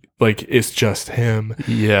end, like it's just him.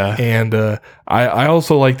 Yeah. And I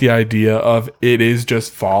also like the idea of it is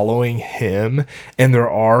just following him, and there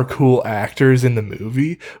are cool actors in the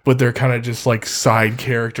movie, but they're kind of just like side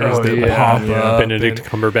characters Oh, that yeah. pop Yeah. up. Benedict and-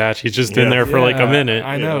 Cumberbatch, he's just in there for like a Yeah, minute.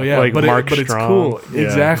 I know, yeah, Like but Mark but it's Strong. cool. Yeah.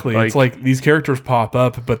 Exactly. Like- it's like these characters pop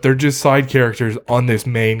up, but they're just side characters on this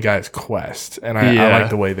main guy's quest, and I Yeah. like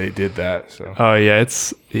the way they did that. So Oh yeah,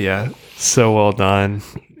 it's so well done.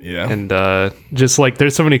 yeah, And just like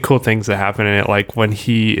there's so many cool things that happen in it. Like when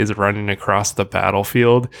he is running across the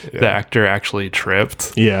battlefield, the actor actually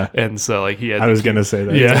tripped. Yeah. And so like he had I was gonna say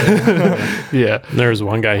that. yeah. yeah. There was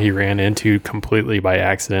one guy he ran into completely by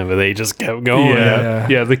accident, but they just kept going.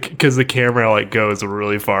 Yeah, because the camera like goes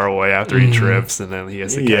really far away after he trips, and then he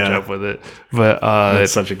has to catch Yeah. up with it. But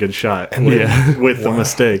That's such a good shot. yeah. With the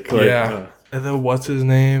mistake. Like, yeah. And then what's his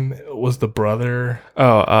name? Was the brother?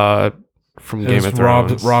 From It Game was of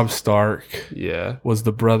Thrones. Rob Stark Yeah, was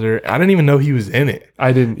the brother. I didn't even know he was in it.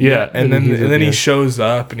 I didn't. Yeah, And then he's at the he end. shows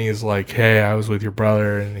up and he's like, "Hey, I was with your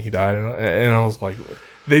brother and he died." And I was like,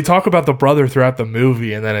 they talk about the brother throughout the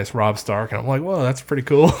movie, and then it's Rob Stark, and I'm like, "Whoa, that's pretty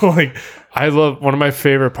cool." Like, I love one of my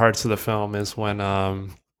favorite parts of the film is when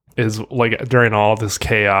is like during all this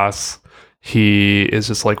chaos, he is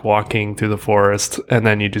just like walking through the forest, and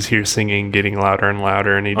then you just hear singing getting louder and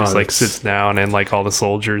louder, and he just like that's- sits down, and like all the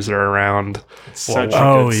soldiers are around. Such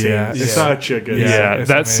Oh, a good scene. yeah. Such a good Yeah. scene. Yeah, it's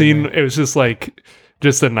that amazing. scene, it was just like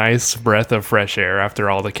just a nice breath of fresh air after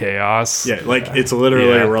all the chaos. Yeah, like it's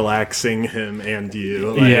literally Yeah. relaxing him and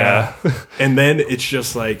you. Like, Yeah. And then it's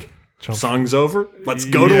just like song's over. Let's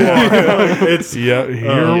go to Yeah. war. It's yeah,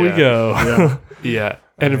 here we yeah. go. yeah. Yeah,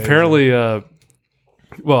 and apparently,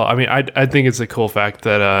 well, I mean, I think it's a cool fact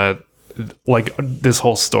that like this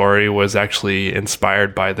whole story was actually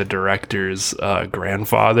inspired by the director's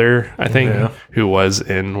grandfather, I think, Yeah. who was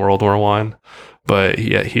in World War One, but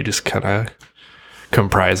he just kind of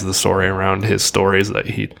comprised the story around his stories that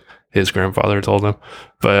his grandfather told him.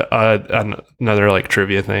 But another like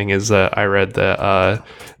trivia thing is that I read that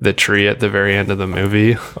the tree at the very end of the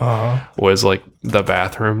movie was like the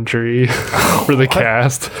bathroom tree for the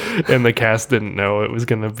cast, and the cast didn't know it was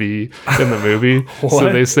going to be in the movie.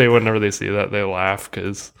 So they say whenever they see that, they laugh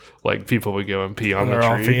because like people would go and pee on They're the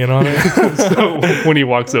all tree. peeing on it. So when he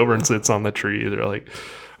walks over and sits on the tree, they're like,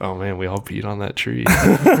 "Oh man, we all peed on that tree."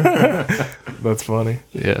 That's funny.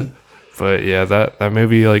 Yeah, but yeah, that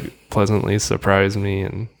movie like pleasantly surprised me,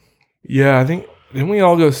 and Yeah, I think didn't we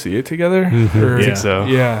all go see it together? Or- I think so.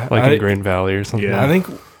 Yeah, like I, in Green Valley or something. Yeah. I think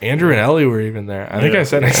Andrew and Ellie were even there. I think Yeah. I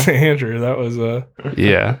sat next to Andrew. That was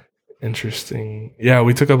Yeah, interesting. Yeah,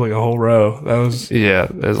 we took up like a whole row. That was yeah.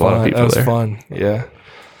 There's a lot of fun. people That was there. fun. Yeah.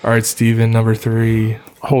 All right, Steven, number 3.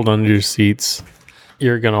 Hold on to your seats.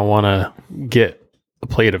 You're going to want to get a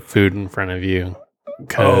plate of food in front of you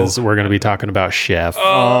because we're going to be talking about Chef.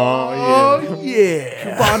 Oh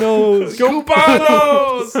yeah, Cubanos,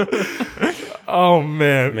 Cubanos. Oh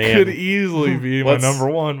man, Man. could easily be my Let's- number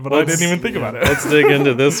 1, but I didn't even think about it. Let's dig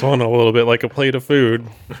into this one a little bit, like a plate of food.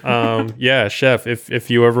 Yeah, Chef. If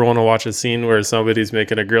you ever want to watch a scene where somebody's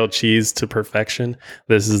making a grilled cheese to perfection,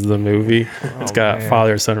 this is the movie. It's got man.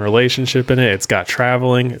 father-son relationship in it. It's got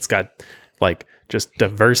traveling. It's got like just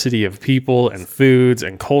diversity of people and foods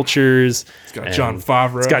and cultures. It's got John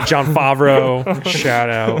Favreau. It's got John Favreau. Shout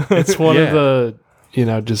out. It's one Yeah. of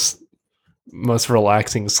the just most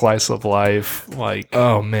relaxing slice of life. Like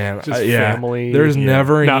Oh man, Just yeah. family, There's yeah.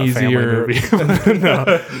 never an Not family easier movie.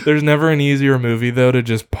 no, there's never an easier movie though to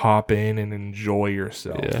just pop in and enjoy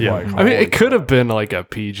yourself. Yeah. Like, I mean, holy it could have been like a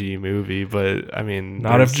PG movie, but I mean,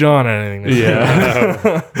 not if there's- John had anything to say.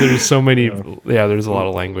 Yeah, there's so many. Yeah, there's a lot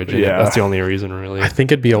of language. In it. Yeah. That's the only reason, really. I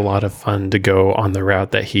think it'd be a lot of fun to go on the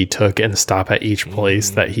route that he took and stop at each place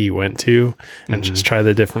that he went to and just try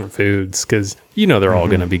the different foods because they're all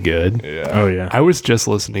going to be good. Oh yeah. I was just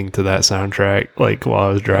listening to that soundtrack like while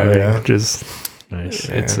I was driving. yeah? Just Nice.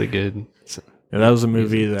 it's a good. And that was a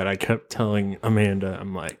movie that I kept telling Amanda,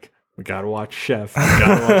 I'm like, we gotta watch Chef. We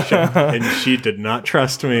gotta watch Chef. And she did not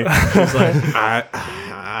trust me. She's like,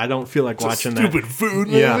 I I don't feel like watching that. Stupid food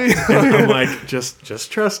movie. Yeah, and I'm like,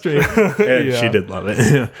 just trust me. And Yeah. she did love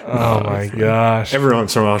it. Oh my gosh. Every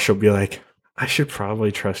once in a while, she'll be like, I should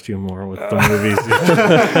probably trust you more with the movies.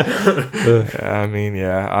 I mean,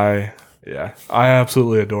 I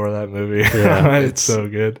absolutely adore that movie. Yeah, it's so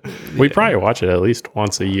good. We probably watch it at least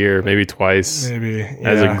once a year, maybe twice Maybe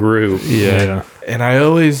as a group. Yeah. And I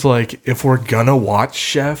always like, if we're gonna watch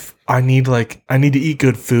Chef, I need to eat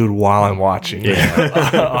good food while I'm watching. Yeah.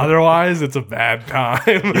 Otherwise, it's a bad time.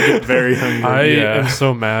 Very hungry. I Yeah. am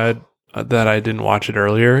so mad that I didn't watch it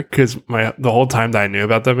earlier because the whole time that I knew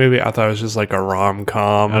about that movie, I thought it was just like a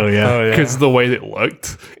rom-com. Oh, yeah. Oh, yeah. Because the way it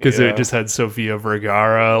looked, because Yeah. it just had Sofia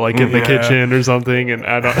Vergara like in the Yeah. kitchen or something, and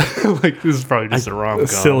I don't like this is probably just a rom-com. A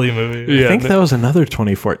silly movie. Yeah, I think that was another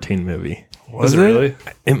 2014 movie. Was it really?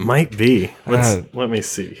 It might be. Uh, Let me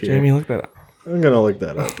see here. Jamie, look that up. I'm going to look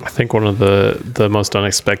that up. I think one of the most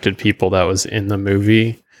unexpected people that was in the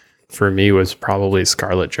movie for me was probably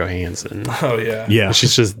Scarlett Johansson. Oh yeah. Yeah.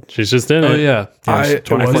 She's just in Oh it. yeah. It was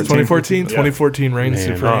 2014. Yeah. 2014 reigns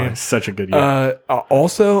Man. supreme. Such a good year.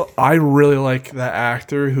 Also, I really like the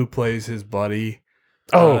actor who plays his buddy.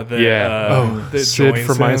 Oh, that, yeah. that Sid joins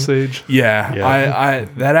from him. Ice Age. Yeah, Yeah. I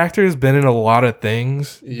that actor has been in a lot of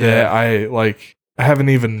things Yeah. that I haven't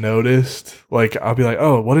even noticed. Like, I'll be like,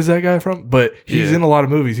 oh, what is that guy from? But he's Yeah. in a lot of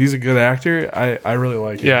movies. He's a good actor. I really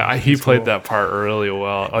like him. Yeah, he He's played cool. that part really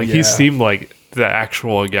well. Like Yeah. he seemed like the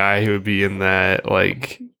actual guy who would be in that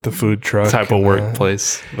like the food truck type of and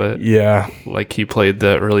workplace, but Yeah, like he played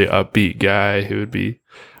the really upbeat guy who would be.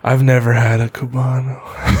 I've never had a Cubano.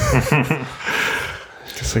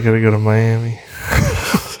 Guess I gotta go to Miami.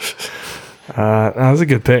 That was a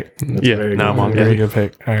good pick. Yeah, very no, I'm good. on Very good.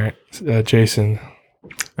 good pick. All right, Jason.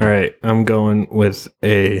 All right. I'm going with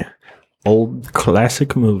a old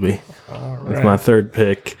classic movie with my third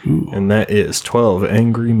pick, and that is 12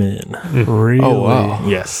 Angry Men. Really? Oh, wow.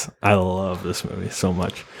 Yes, I love this movie so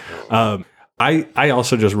much. I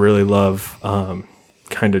also just really love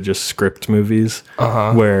kind of just script movies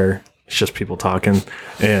where it's just people talking,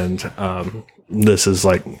 and this is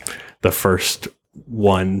like the first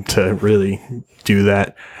one to really do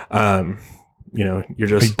that. You're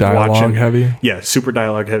just Like dialogue watching. heavy. Yeah, super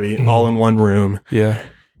dialogue heavy, all in one room. Yeah.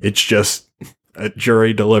 It's just a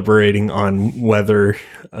jury deliberating on whether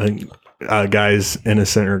a guy's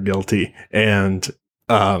innocent or guilty, and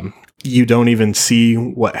you don't even see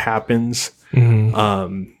what happens.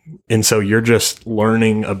 And so you're just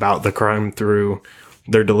learning about the crime through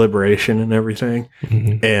their deliberation and everything.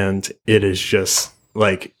 And it is just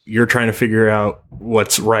like you're trying to figure out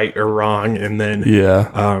what's right or wrong, and then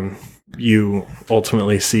Yeah. you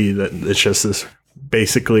ultimately see that it's just this,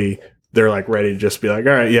 basically they're like ready to just be like,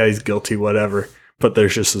 all right, yeah, he's guilty, whatever. But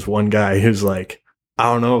there's just this one guy who's like, I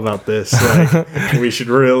don't know about this. Like, we should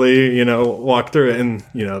really, walk through it. And,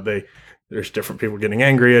 there's different people getting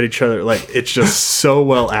angry at each other. Like, it's just so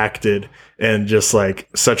well acted and just like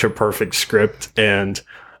such a perfect script. And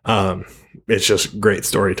it's just great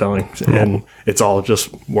storytelling. And it's all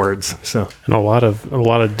just words. So, And a lot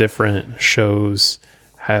of different shows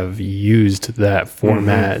have used that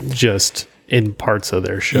format just in parts of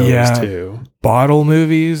their shows Yeah. too. Bottle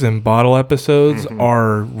movies and bottle episodes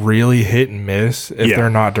are really hit and miss if Yeah. they're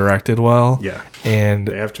not directed well. yeah, And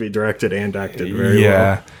they have to be directed and acted very yeah.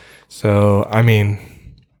 well. So, I mean,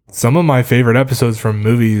 some of my favorite episodes from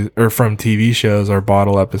movies or from TV shows are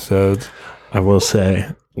bottle episodes. I will say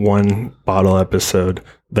one bottle episode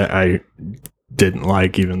that I didn't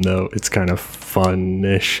like, even though it's kind of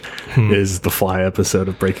fun-ish, is the Fly episode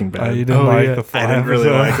of Breaking Bad. You didn't like yeah. the I Fly didn't really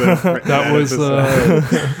episode? like That was episode.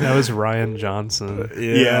 that was Ryan Johnson.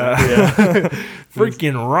 Yeah.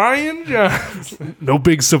 Freaking Ryan Johnson. No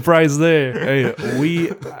big surprise there.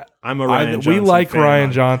 Hey, I'm a Ryan we Johnson like fan.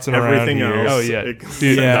 Ryan Johnson Everything around here. else. Oh yeah, it-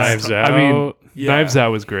 Dude, Yeah. Knives Out. I mean, Yeah. Knives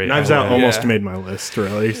Out was great. Knives Out Yeah. almost made my list,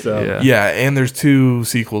 really. So Yeah. Yeah, and there's 2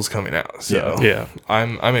 sequels coming out. So Yeah.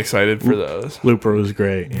 I'm excited for those. Looper was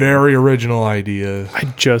great. Very original ideas. I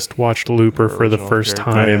just watched Looper for the Original first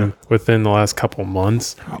character. time within the last couple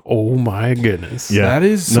months. Oh my goodness. Yeah, That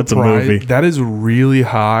is that's a surprise- movie. That is really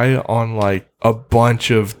high on like a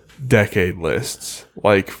bunch of decade lists.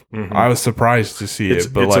 Like I was surprised to see It's,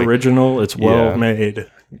 it, but it's like original. It's well Yeah. made.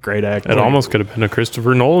 Great acting. It almost could have been a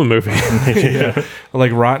Christopher Nolan movie. yeah.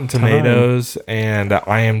 like Rotten Tomatoes and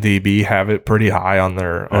IMDb have it pretty high on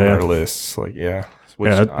their their lists. Like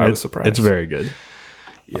which I was surprised. It's very good.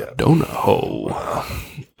 Don't know.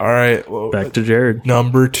 All right. Well, Back to Jared.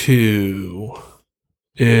 number 2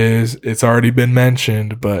 is it's already been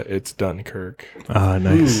mentioned, but it's Dunkirk.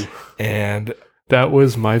 Nice. And That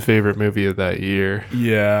was my favorite movie of that year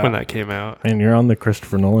Yeah. when that came out. And you're on the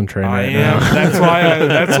Christopher Nolan train I right am. now.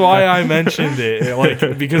 That's why I mentioned it.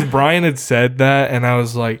 Like, because Brian had said that, and I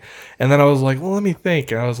was like, well, let me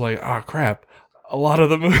think. And I was like, oh crap. A lot of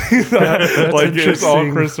the movies that, like, it's all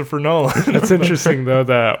interesting. Christopher Nolan. That's interesting though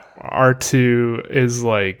that R2 is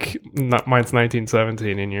like mine's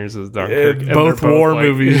 1917 and yours is Dunkirk. And Both they're war like-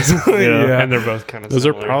 movies. Yeah. and they're both kind of Those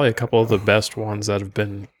are probably a couple of the best ones that have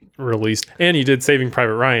been released. And you did Saving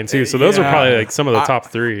Private Ryan too. So those are Yeah. probably like some of the top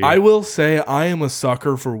three. I will say I am a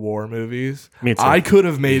sucker for war movies. Me too. I could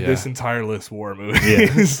have made Yeah. this entire list war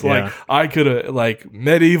movies. Yeah. Like Yeah. I could have like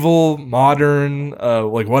medieval, modern,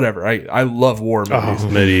 like whatever. I love war movies. oh,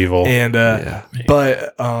 medieval. And Yeah.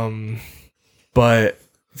 but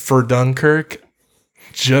for Dunkirk,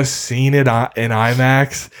 just seeing it in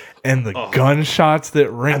IMAX and the gunshots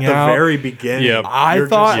that ring At the out. very beginning. Yep. I you're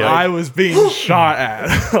thought just like- I was being shot at.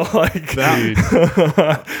 Like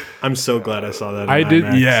That- I'm so glad I saw that. I in did-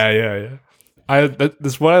 IMAX. yeah.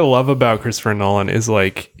 That's what I love about Christopher Nolan is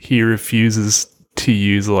like he refuses to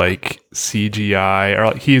use like CGI or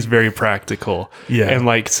like he's very practical. Yeah. And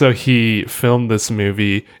like so he filmed this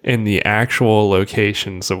movie in the actual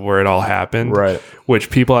locations of where it all happened. Right. Which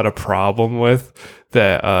people had a problem with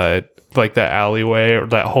that like that alleyway or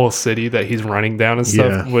that whole city that he's running down and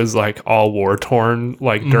stuff Yeah. was like all war torn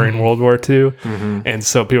like during World War II. And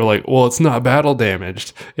so people are like, well, it's not battle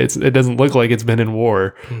damaged. It doesn't look like it's been in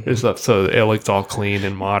war and stuff. So it looks all clean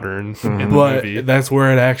and modern in the But movie. that's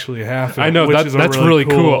where it actually happened. I know which that, is that's really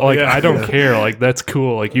cool. Like Yeah. I don't care. Like that's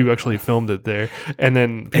cool. Like you actually filmed it there. And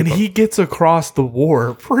then And people- he gets across the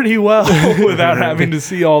war pretty well without having to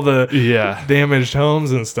see all the yeah. damaged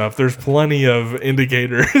homes and stuff. There's plenty of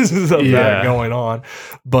indicators of that Yeah. going on.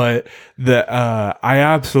 But I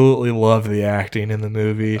absolutely love the acting in the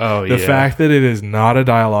movie. Oh, the yeah. fact that it is not a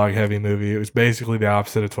dialogue heavy movie. It was basically the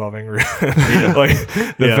opposite of 12 Angry Men. Like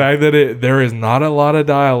the Yeah. fact that there is not a lot of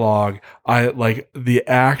dialogue. I like the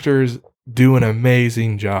actors do an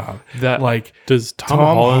amazing job. That Like Does Tom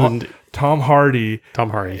Tom Holland? Tom Hardy Tom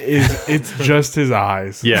Hardy. it's just his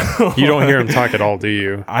eyes. Yeah, you don't hear him talk at all, do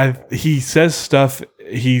you? He says stuff.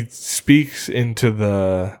 He speaks into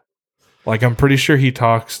the. Like I'm pretty sure he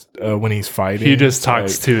talks when he's fighting. he just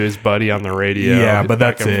talks Like, to his buddy on the radio. yeah, but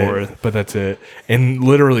back that's and it. forth. But that's it. And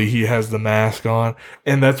literally, he has the mask on,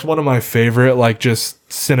 and that's one of my favorite, like just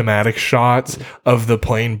cinematic shots of the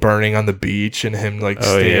plane burning on the beach and him like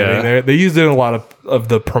standing yeah. there. They used it in a lot of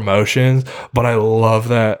the promotions, but I love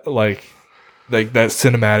that like that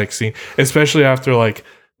cinematic scene, especially after like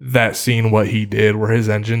that scene what he did where his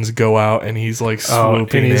engines go out and he's like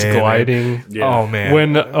swooping and he's in. gliding. Oh man,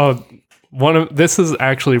 When this is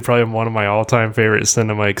actually probably one of my all-time favorite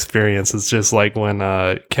cinema experiences. Just like when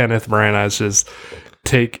Kenneth Branagh's just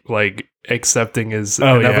accepting his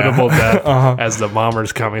inevitable death Uh-huh. as the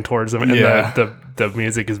bomber's coming towards him, and Yeah. the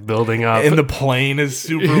music is building up. and the plane is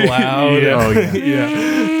super loud. Yeah. Oh, yeah.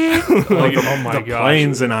 yeah. Like, oh my the gosh.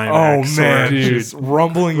 planes in Oh IMAX. man, dude. just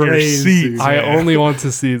rumbling your Crazy. seats. I man. only want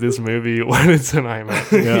to see this movie when it's in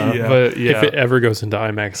IMAX. Yeah. Yeah. But yeah, If it ever goes into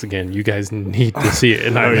IMAX again, you guys need to see it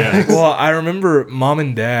in IMAX. Well, I remember mom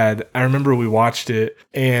and dad. I remember we watched it,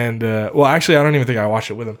 and well, actually, I don't even think I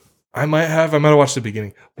watched it with them. I might have watched the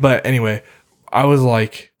beginning, but anyway, I was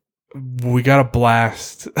like, "We got to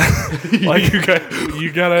blast!" Like you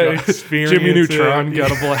gotta experience Jimmy it. Neutron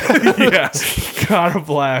got a blast. Yeah, gotta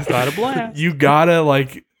blast. Gotta blast. You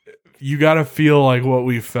gotta feel like what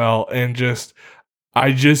we felt, and just.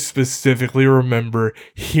 I just specifically remember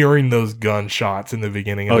hearing those gunshots in the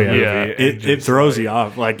beginning of Oh, the yeah. movie. Yeah. and It just, throws like, you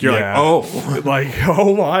off. Like you're Yeah. like, oh. like,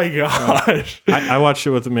 oh my gosh. I watched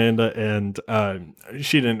it with Amanda, and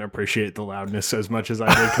she didn't appreciate the loudness as much as I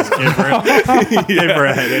did because it gave her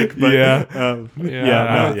a headache. But, Yeah. I don't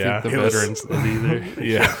yeah. think the It was- veterans did either.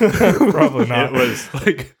 Yeah, probably not. It was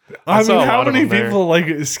Like, I saw mean, a how lot of many them there. people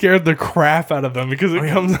like scared the crap out of them because it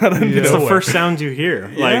comes out of it's nowhere. the first sound you hear.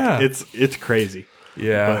 Like Yeah. it's crazy.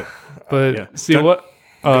 Yeah, But Yeah. see Dun- what?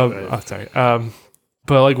 ahead. Oh, sorry.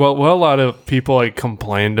 But like what a lot of people like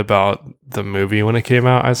complained about the movie when it came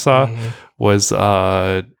out. I saw was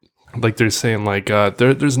like they're saying like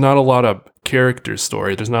there's not a lot of character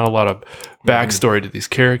story. There's not a lot of backstory to these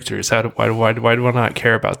characters. Why do I not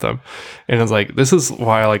care about them? And it's like this is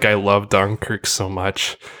why like I love Dunkirk so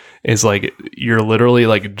much. Is like you're literally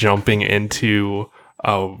like jumping into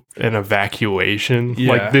an evacuation. Yeah.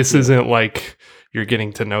 Like this isn't like you're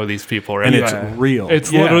getting to know these people, right? And Yeah. it's real.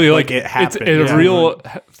 It's Yeah, literally like, it happened. it's a Yeah. real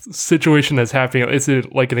situation that's happening. It's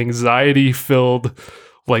like an anxiety filled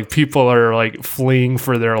like people are like fleeing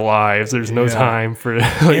for their lives. There's no Yeah. time for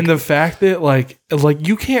And the fact that like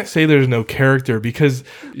you can't say there's no character because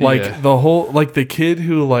like Yeah. the whole like the kid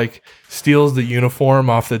who like steals the uniform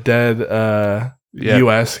off the dead Yeah.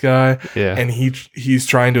 US guy yeah. and he's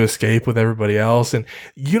trying to escape with everybody else and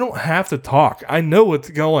you don't have to talk. I know what's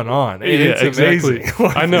going on. And it's amazing.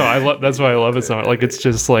 Like, I know. I love. That's why I love it so much. Like it's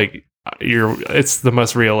just like it's the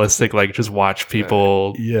most realistic. Like just watch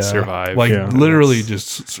people survive. Like Yeah. literally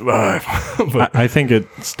just survive. But I think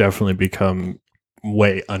it's definitely become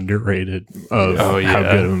way underrated of Oh, how yeah.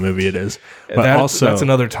 good of a movie it is. But that's also,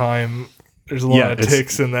 another time. There's a lot Yeah, of it's-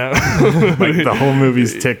 ticks in that. like the whole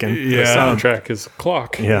movie's ticking. The Yeah. soundtrack is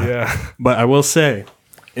clock. Yeah. Yeah. But I will say,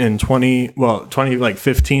 in 20 like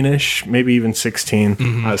 15ish, maybe even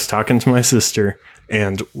 16, I was talking to my sister,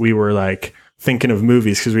 and we were like thinking of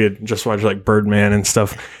movies because we had just watched like Birdman and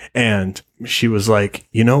stuff, and she was like,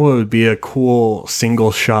 you know what would be a cool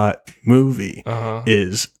single shot movie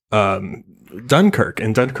is Dunkirk,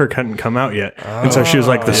 and Dunkirk hadn't come out yet, and so she was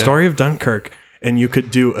like, the story of Dunkirk. And you could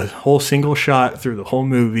do a whole single shot through the whole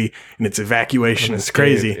movie, and it's evacuation. It's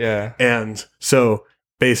crazy. Yeah. And so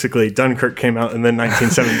basically, Dunkirk came out, and then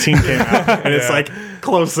 1917 came out, and it's like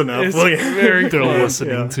close enough. It's Like, very they're close.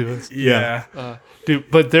 listening Yeah. to us. Yeah. Dude,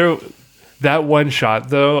 but that one shot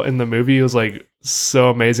though in the movie was like so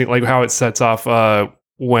amazing. Like how it sets off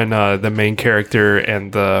when the main character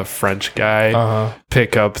and the French guy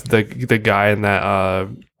pick up the guy in that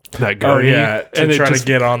gurney. To and it try just- to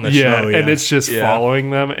get on the yeah, show. and it's just Yeah. following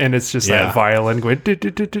them, and it's just Yeah. that violin going,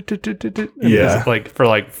 and Yeah. it's like for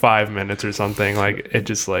like 5 minutes or something. Like it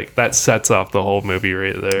just like that sets off the whole movie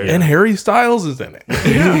right there. And Harry Styles is in it.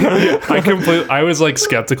 I was like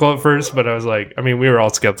skeptical at first, but I was like, I mean, we were all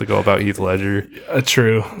skeptical about Heath Ledger.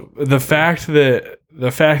 True. The fact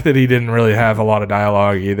that he didn't really have a lot of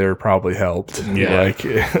dialogue either probably helped. Yeah. Like,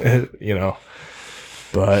 you know.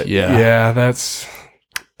 But Yeah. yeah, that's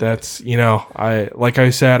you know, like I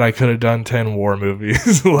said, I could have done 10 war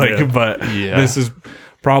movies. But Yeah. this is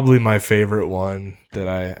probably my favorite one that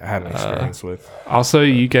I had an experience with. Also,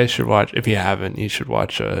 you guys should watch, if you haven't, you should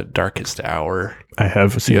watch Darkest Hour. I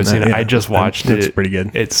have seen You've that. seen it? yeah. I just watched It's it. pretty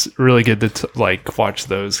good. It's really good to like watch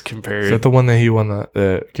those compared. Is that the one that he won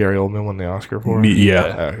the Gary Oldman won the Oscar for?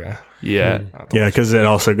 Yeah. Okay. yeah. Yeah, because it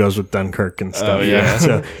also goes with Dunkirk and stuff. yeah.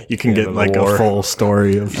 So you can get the like war. a full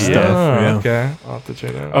story of stuff. Oh, Yeah. okay. I'll have to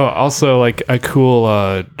check that out. Oh, also like a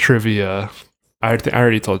cool trivia. I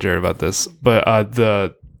already told Jared about this, but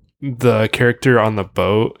the character on the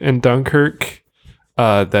boat in Dunkirk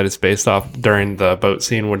that is based off during the boat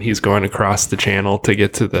scene when he's going across the channel to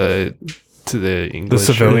get to the English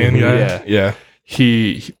The civilian guy? Yeah, Yeah.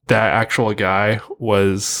 that actual guy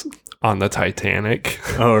was on the Titanic,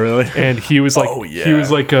 Oh, really? and he was like Oh, yeah. he was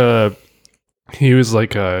like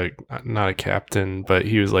a not a captain, but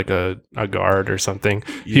he was like a guard or something.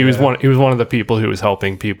 He was Yeah. one of the people who was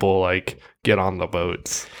helping people like get on the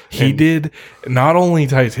boats. He did not only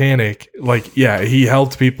Titanic, like, yeah, he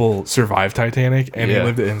helped people survive Titanic and he Yeah.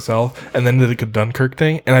 lived it himself and then did the Dunkirk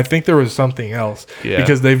thing. And I think there was something else Yeah.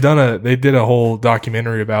 because they did a whole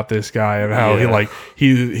documentary about this guy of how Yeah.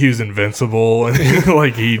 he was invincible and he's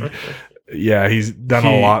done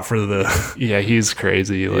a lot for the, Yeah, he's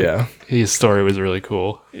crazy. Like, yeah. his story was really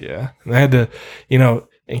cool. Yeah. And they had to,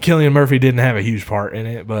 and Cillian Murphy didn't have a huge part in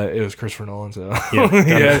it, but it was Christopher Nolan, so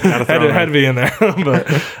gotta throw him had to be in there.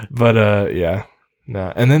 but yeah,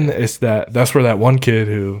 no. And then it's that's where that one kid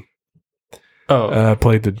who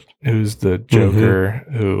who's the Joker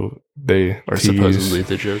who they Or tease. supposedly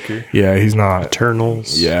the Joker. Yeah, he's not.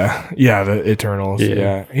 Eternals. Yeah, the Eternals. Yeah.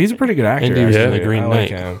 Yeah, he's a pretty good actor. And he was in actually. The Green I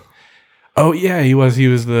like Knight. him. Oh yeah, he was. He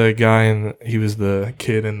was the guy he was the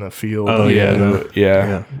kid in the field. Oh, yeah, yeah.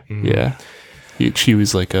 Yeah. Mhm. Yeah. She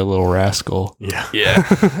was like a little rascal. Yeah. Yeah.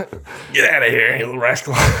 Get out of here, you little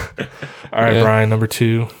rascal. All right, Yeah. Brian, number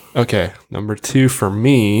 2. Okay, number 2 for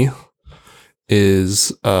me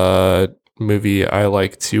is a movie I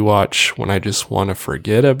like to watch when I just want to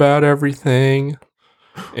forget about everything.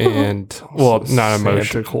 And well, not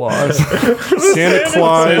emotion. Santa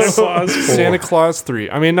Claus. Santa Claus 3.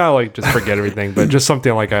 I mean, not like just forget everything, but just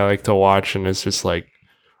something like I like to watch, and it's just like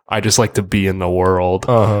I just like to be in the world,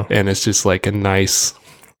 Uh-huh. and it's just like a nice.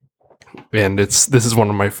 And this is one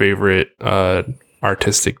of my favorite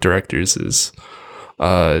artistic directors is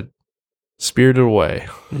Spirited Away.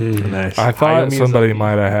 Nice. I thought Hayao somebody Miyazaki.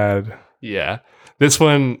 might have had. Yeah, this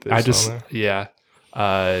one This I just on there.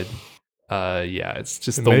 yeah. Yeah, it's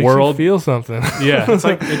just It the makes world. you feel something. Yeah, It's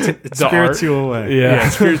like it The spirits art- you away. Yeah. yeah,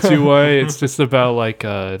 Spirited Away. It's just about like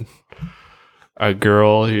a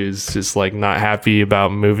girl who's just like not happy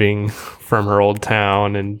about moving from her old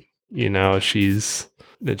town, and you know she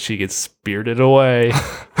gets spirited away.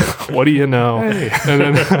 What do you know? Hey. And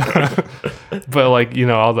then, but like, you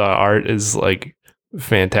know, all the art is like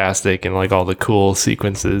fantastic, and like all the cool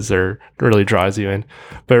sequences are really draws you in.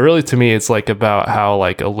 But really, to me, it's like about how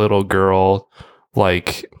like a little girl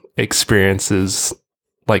like experiences,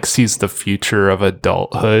 like sees the future of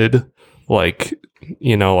adulthood, like,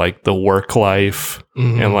 you know, like the work life,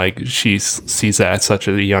 and like she sees that at such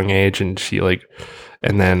a young age, and she like,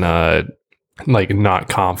 and then like not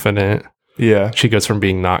confident. Yeah. She goes from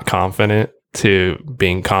being not confident to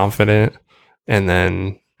being confident, and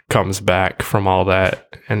then comes back from all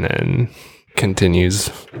that, and then continues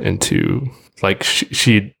into like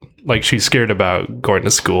she's scared about going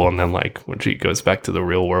to school, and then like when she goes back to the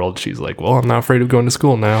real world, she's like, well, I'm not afraid of going to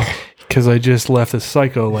school now. Because I just left the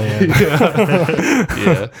psycho land.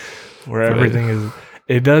 Yeah. Where everything is.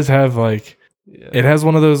 It does have like, it has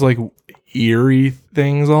one of those like eerie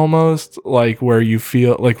things almost, like where you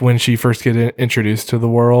feel like when she first get introduced to the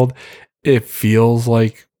world, it feels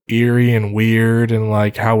like eerie and weird, and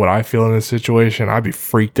like how would I feel in this situation? I'd be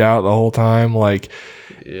freaked out the whole time. Like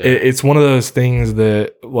it's one of those things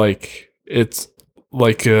that like it's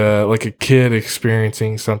like a kid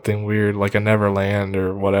experiencing something weird, like a Neverland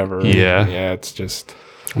or whatever. Yeah. It's just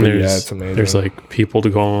There's, it's amazing. There's like people to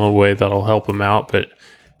go along the way that'll help them out, but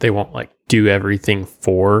they won't like do everything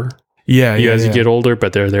for you as you get older,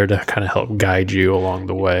 but they're there to kind of help guide you along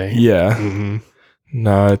the way. Yeah. Mm-hmm.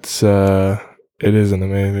 No, it is an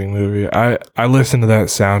amazing movie. I listened to that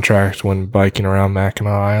soundtrack when biking around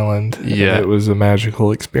Mackinac Island. Yeah. It was a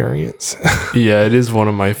magical experience. Yeah, it is one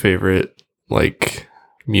of my favorite like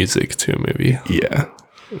music to a movie. Yeah.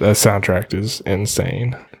 That soundtrack is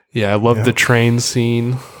insane. Yeah, I love the train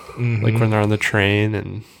scene, like when they're on the train,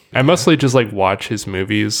 and I mostly just like watch his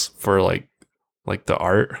movies for like the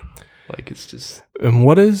art. Like it's just. And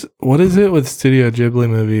what is it with Studio Ghibli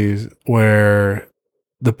movies where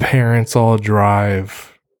the parents all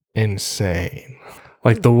drive insane?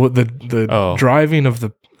 Like the driving of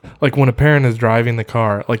the, like when a parent is driving the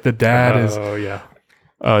car, like the dad is. Oh yeah.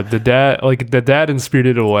 The dad in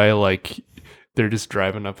Spirited Away, like they're just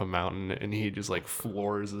driving up a mountain and he just like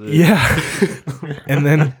floors it. Yeah. And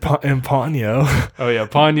then and Ponyo. Oh yeah,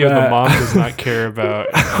 Ponyo, the mom does not care about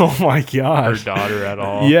Oh my her gosh. daughter at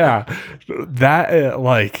all. Yeah. That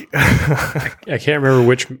like I can't remember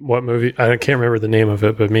what movie. I can't remember the name of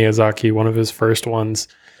it, but Miyazaki, one of his first ones,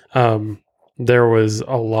 there was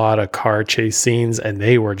a lot of car chase scenes, and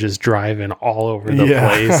they were just driving all over the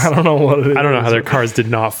place. I don't know what it is. I don't know how their cars did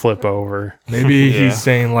not flip over. Maybe Yeah. he's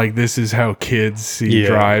saying like this is how kids see Yeah.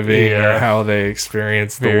 driving or Yeah. how they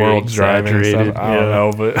experience the Very world driving and stuff. exaggerated. I don't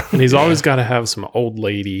know, but And he's always got to have some old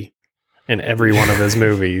lady in every one of his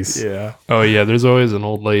movies. yeah. Oh yeah, there's always an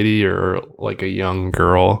old lady or like a young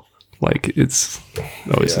girl. Like it's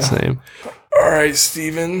always the same. All right,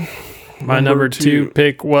 Steven. My number two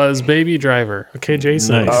pick was Baby Driver. Okay,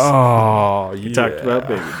 Jason. Nice. Oh, You talked about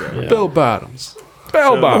Baby Driver. Yeah. Bill Bottoms.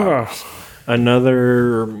 Bell Bottoms.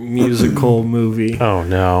 Another musical movie Oh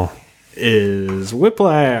no. is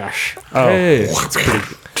Whiplash. Oh, Hey. it's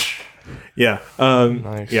pretty. Yeah.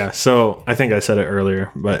 Nice. Yeah. So I think I said it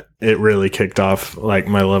earlier, but it really kicked off like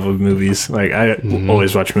my love of movies. Like I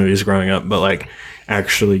always watched movies growing up, but like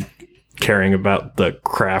actually caring about the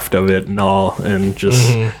craft of it and all, and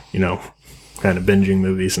just, you know, kind of binging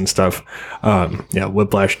movies and stuff. Yeah.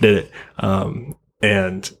 Whiplash did it.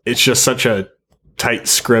 And it's just such a tight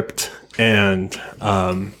script, and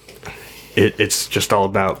it's just all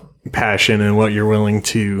about passion and what you're willing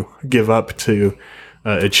to give up to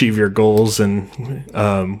achieve your goals, and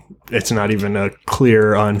it's not even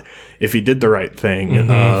clear on if he did the right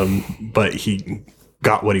thing, but he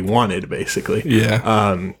got what he wanted basically.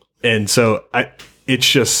 Yeah. And so it's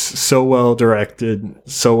just so well directed,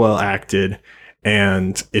 so well acted,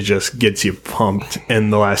 and it just gets you pumped.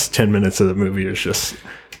 And the last 10 minutes of the movie is just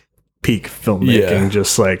peak filmmaking. Yeah.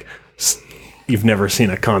 Just like you've never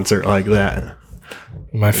seen a concert like that.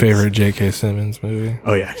 My favorite J.K. Simmons movie.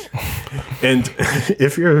 Oh yeah. And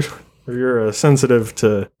if you're sensitive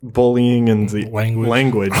to bullying and the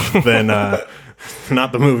language, then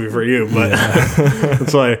not the movie for you. But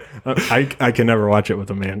that's why I can never watch it with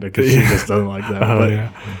Amanda because she just doesn't like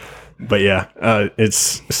that. But yeah,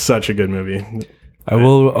 it's such a good movie. I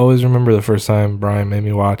will always remember the first time Brian made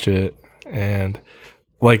me watch it, and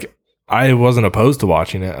like I wasn't opposed to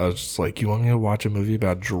watching it. I was just like, "You want me to watch a movie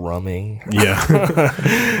about drumming?"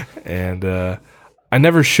 Yeah. And I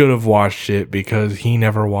never should have watched it because he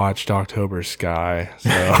never watched October Sky. So,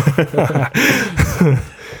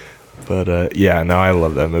 But yeah, no, I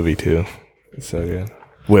love that movie too. It's so good.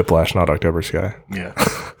 Whiplash, not October Sky. Yeah.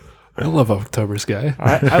 I love October Sky.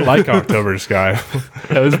 I like October Sky.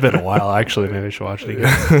 It's been a while, actually. Maybe I should watch it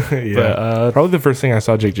again. Yeah. But Probably the first thing I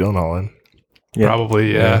saw Jake Gyllenhaal in. Yeah.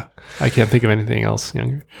 probably, yeah. I can't think of anything else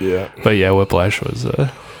younger. Yeah. But yeah, Whiplash was, All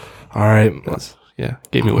right.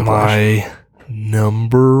 gave me Whiplash. My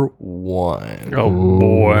number one. Oh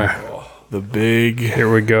boy. The big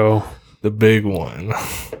Here we go. one.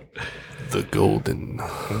 The Golden.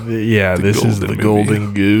 This is the golden movie.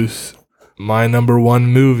 Golden Goose. My number one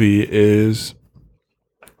movie is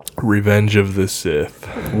Revenge of the Sith.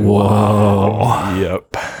 Whoa.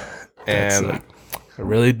 Yep. And I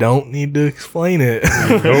really don't need to explain it.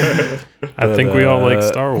 I think we all like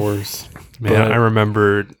Star Wars. Man, But- I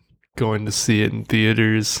remember going to see it in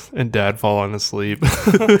theaters and Dad falling asleep.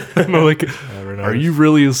 I'm like, are you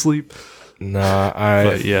really asleep? Nah,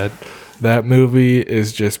 But yeah, that movie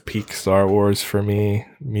is just peak Star Wars for me.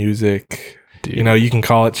 Music, dude. you know, you can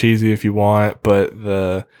call it cheesy if you want, but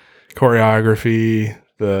the choreography,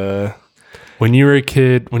 When you were a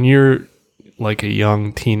kid, when you're like a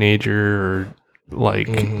young teenager or like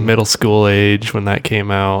middle school age when that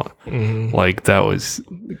came out, like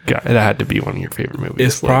it had to be one of your favorite movies.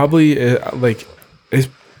 it's probably it's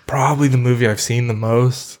probably the movie I've seen the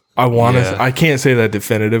most. I can't say that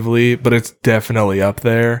definitively, but it's definitely up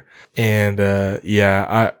there. And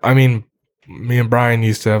I mean, me and Brian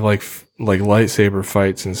used to have like lightsaber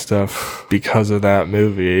fights and stuff because of that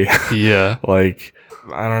movie. yeah. Like,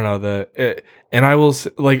 I don't know and I will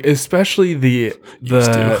like, especially the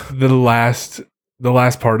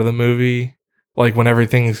last part of the movie, like when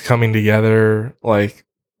everything's coming together, like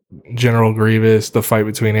General Grievous, the fight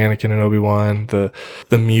between Anakin and Obi-Wan, the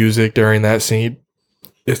music during that scene.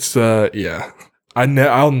 It's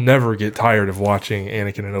I'll never get tired of watching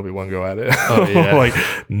Anakin and Obi-Wan go at it. Oh, yeah. Like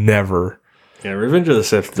never. Yeah, Revenge of the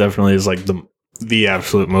Sith definitely is like the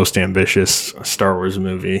absolute most ambitious Star Wars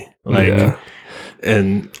movie. Like, Yeah.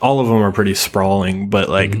 and all of them are pretty sprawling, but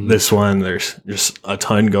like this one, there's just a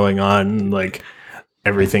ton going on. Like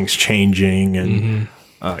everything's changing, and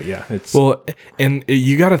it's Well, and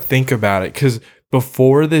you got to think about it, because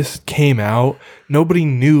before this came out, nobody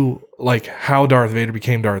knew like how Darth Vader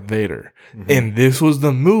became Darth Vader. And this was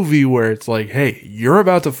the movie where it's like, hey, you're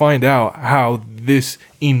about to find out how this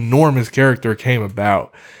enormous character came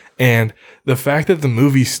about. And the fact that the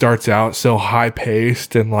movie starts out so high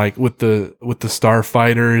paced and like with the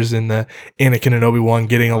starfighters and the Anakin and Obi-Wan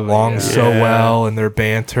getting along so well and their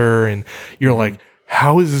banter, and you're like,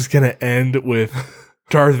 how is this gonna end with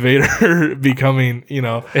Darth Vader becoming, you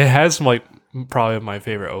know? It has like probably my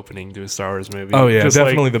favorite opening to a Star Wars movie. Oh yeah, Just,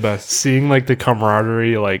 definitely like, the best. seeing like the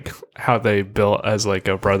camaraderie, like how they built as like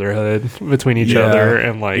a brotherhood between each Yeah. other,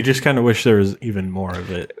 and like you just kind of wish there was even more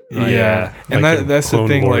of it. Yeah, and like in that's the Clone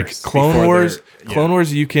thing. Like Wars. Clone Before Wars, they're- Clone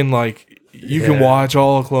Wars, you can watch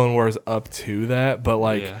all of Clone Wars up to that, but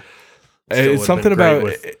like yeah. Still it's would've something been great about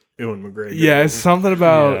with Ewan McGregor. yeah, it's something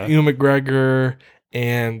about Yeah. Ewan McGregor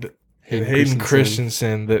and Hayden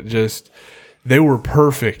Christensen that just they were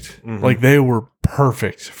perfect. Like they were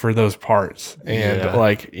perfect for those parts. And Yeah.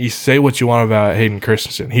 like you say what you want about Hayden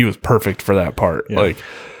Christensen, he was perfect for that part. Yeah. Like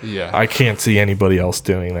Yeah. I can't see anybody else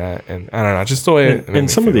doing that. And I don't know, just the way it made me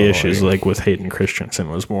And some of the feel, issues, like- like with Hayden Christensen,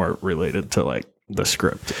 was more related to like the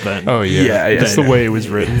script than Oh yeah. Yeah, That's than the way it was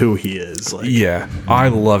written. who he is. Like, Yeah, I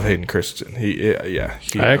love Hayden Christensen. He I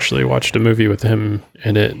actually watched a movie with him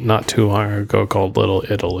in it not too long ago called Little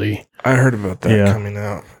Italy. I heard about that Yeah. coming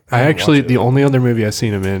out. I actually watched it. the only other movie I've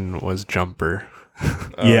seen him in was Jumper.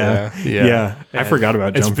 yeah, Yeah. I forgot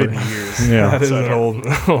about It's Jumper. been years. Yeah, That is an old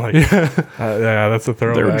like yeah, that's a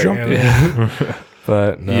throwback. jumping. man.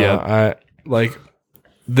 But no, Yeah. I like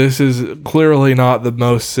this is clearly not the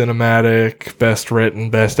most cinematic, best written,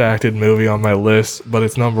 best acted movie on my list, but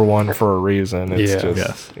it's number one for a reason. It's Yeah.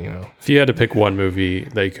 just you know If you had to pick one movie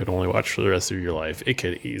that you could only watch for the rest of your life, it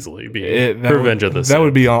could easily be that Revenge would, of the that Sith.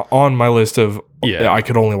 would be on my list of Yeah. I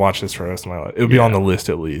could only watch this for the rest of my life. It would be on the list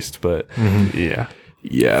at least, but Yeah.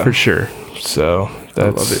 yeah, For sure. So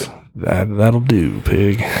that's that'll do,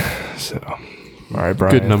 pig. So all right,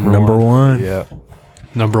 Brian. Good number one. Yeah.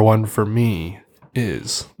 Number one for me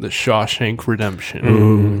is The Shawshank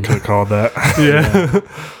Redemption. Could have called that. Yeah.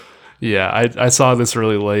 Yeah, I saw this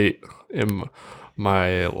really late in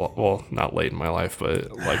my, well, not late in my life,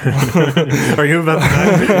 but like Are you about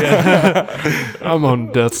to I'm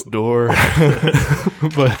on death's door.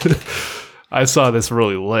 But I saw this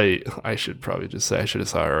really late. I should probably just say I should have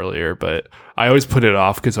saw it earlier, but I always put it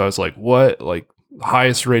off because I was like, what? Like,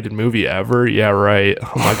 highest rated movie ever. Yeah, right.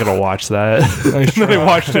 I'm not gonna watch that. And then I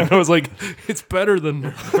watched it and I was like, it's better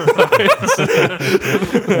than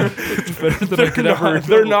it's better than I could ever.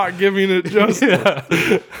 They're not giving it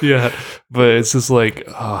justice. Yeah, but it's just like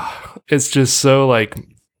it's just so like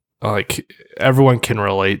everyone can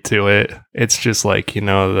relate to it. It's just like, you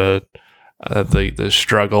know, the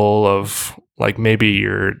struggle of like, maybe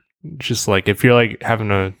you're just like, if you're like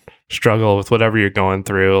having a struggle with whatever you're going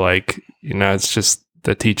through, like, you know, it's just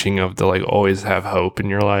the teaching of to like always have hope in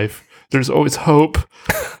your life. There's always hope,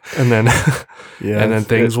 and then and then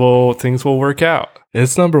things will work out.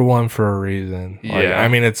 It's number one for a reason. Like, Yeah. I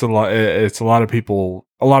mean, it's a lot. It's a lot of people.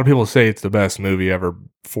 A lot of people say it's the best movie ever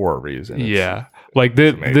for a reason. Yeah, like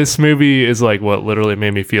amazing. this movie is like what literally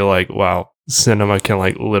made me feel like, wow, cinema can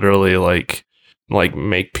like literally like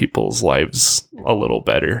make people's lives a little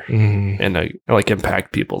better and like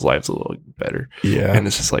impact people's lives a little better. Yeah, And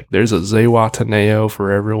it's just like, there's a Zihuatanejo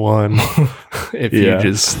for everyone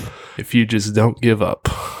if you just don't give up.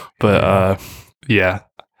 But yeah,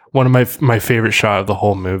 one of my favorite shot of the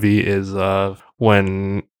whole movie is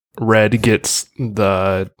when Red gets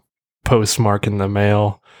the postmark in the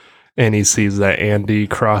mail and he sees that Andy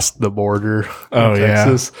crossed the border in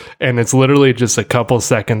Texas. And it's literally just a couple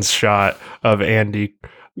seconds shot of Andy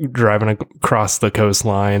driving across the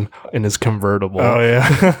coastline in his convertible. Oh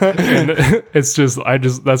yeah. And it's just,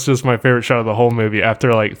 that's just my favorite shot of the whole movie.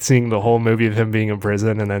 After like seeing the whole movie of him being in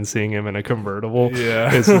prison and then seeing him in a convertible,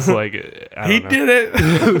 Yeah. it's just like, He did it.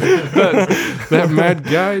 that mad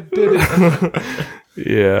guy did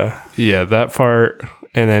it. Yeah, that part.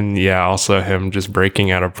 And then also him just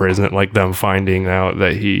breaking out of prison, like them finding out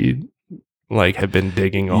that he like had been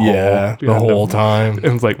digging a hole the whole time. And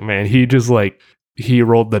it's like, man, he just like, he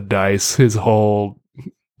rolled the dice his whole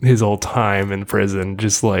time in prison,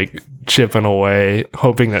 just like chipping away,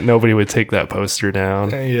 hoping that nobody would take that poster down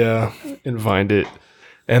Yeah. and find it.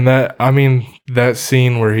 And that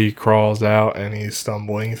scene where he crawls out and he's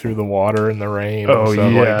stumbling through the water in the rain. Oh, and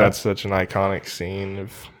stuff, yeah. like, that's such an iconic scene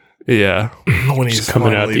of Yeah. when he's Just coming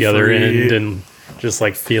out finally the other free. end and just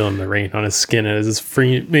like feeling the rain on his skin as his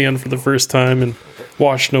free man for the first time and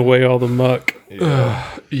washing away all the muck.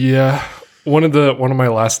 Yeah. One of my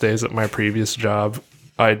last days at my previous job,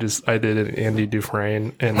 I did an Andy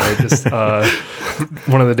Dufresne, and I just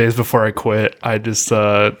one of the days before I quit, I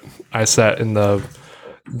sat in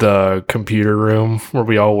the computer room where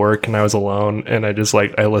we all work, and I was alone, and I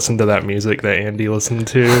listened to that music that Andy listened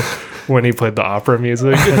to when he played the opera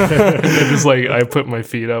music. And just like, I put my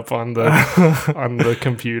feet up on the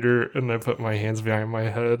computer and I put my hands behind my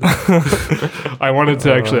head. I wanted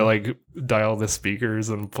to actually like dial the speakers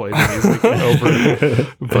and play the music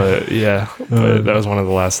over, but that was one of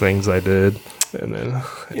the last things I did. And then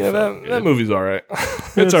that movie's all right.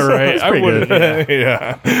 it's all right. I pretty wouldn't. good,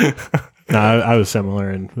 Yeah. No, I was similar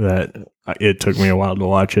in that it took me a while to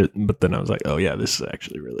watch it, but then I was like, oh yeah, this is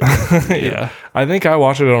actually really good. Yeah. I think I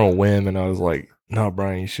watched it on a whim and I was like, no,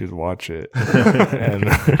 Brian, you should watch it. And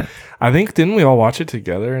I think, didn't we all watch it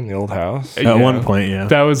together in the old house? At one point, yeah.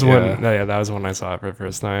 That was that was when I saw it for the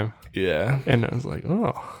first time. Yeah. And I was like,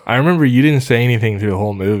 oh. I remember you didn't say anything through the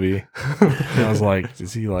whole movie. And I was like,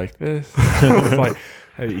 does he like this? I was like,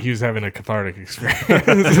 he was having a cathartic experience.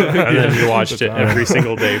 And then you watched it every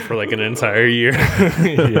single day for like an entire year.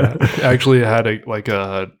 Yeah. I actually had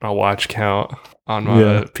a watch count on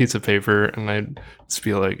my piece of paper, and I'd just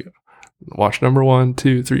be like, watch number 1,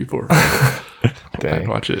 2, 3, 4. I'd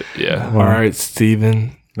watch it. Yeah. All right,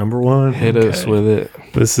 Steven, Number one. hit us with it.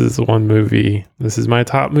 This is one movie. This is my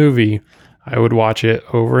top movie. I would watch it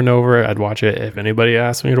over and over. I'd watch it if anybody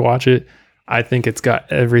asked me to watch it. I think it's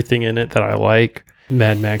got everything in it that I like.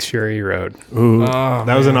 Mad Max Fury Road. Ooh, Oh,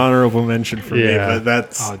 that was an honorable mention for me, Yeah. but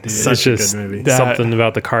that's dude. such a It's good movie. that- something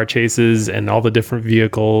about the car chases and all the different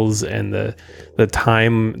vehicles and the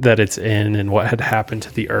time that it's in and what had happened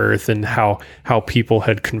to the earth and how people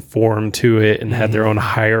had conformed to it and had their own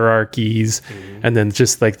hierarchies, and then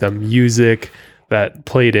just like the music that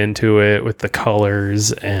played into it with the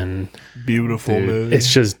colors, and Beautiful Dude, movie.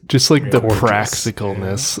 it's just like the gorgeous.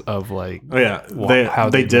 practicalness of like, Oh yeah, how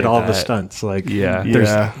they they did made all the that. stunts. Like Yeah. there's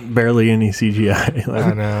Yeah. barely any CGI. I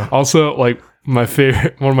Like, know. Also, like one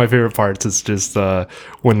of my favorite parts is just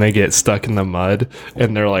when they get stuck in the mud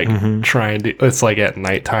and they're like trying to, it's like at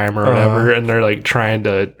nighttime or whatever, and they're like trying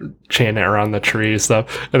to chain it around the tree and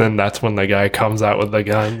stuff, and then that's when the guy comes out with the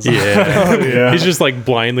guns. Yeah. Yeah. He's just like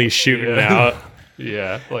blindly shooting out.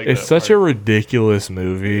 Yeah, like It's such a ridiculous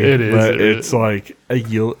movie. It is, But it it's is. like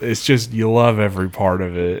you love every part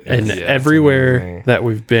of it. And It's- everywhere amazing. that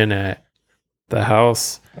we've been at the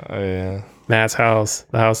house, Oh, yeah. Matt's house,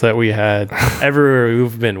 the house that we had. Everywhere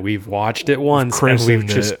we've been, we've watched it once, and we've Christened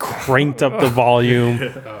just it. cranked up the volume,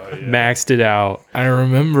 maxed it out. I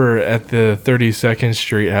remember at the 32nd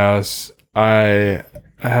Street house,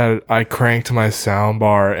 I cranked my sound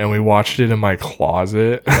bar and we watched it in my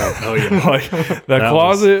closet. Oh yeah. Like that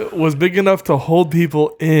closet was big enough to hold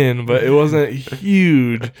people in, but it wasn't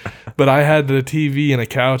huge. But I had the TV and a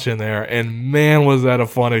couch in there, and man, was that a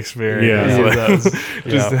fun experience! Yeah. Like, It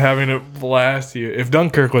was. just having it blast you. If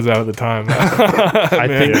Dunkirk was out at the time, I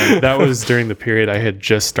think that was during the period I had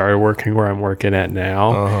just started working where I'm working at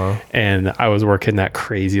now. And I was working that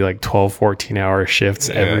crazy like 12, 14-hour shifts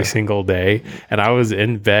every single day. And I was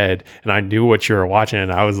in bed and I knew what you were watching.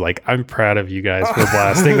 And I was like, I'm proud of you guys for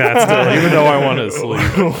blasting that still, even though I wanted to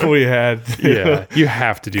sleep. we had Yeah, you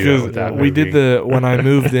have to do that with that movie. we did when I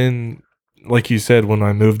moved in, like you said, when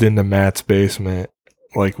I moved into Matt's basement,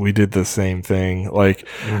 like we did the same thing. Like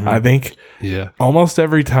I think Yeah. almost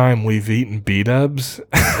every time we've eaten B-dubs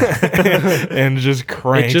and just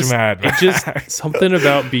cranked Mad Max. It just something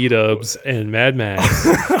about B-dubs and Mad Max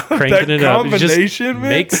cranking That it up. It just combination, man?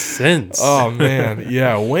 makes sense. Oh man,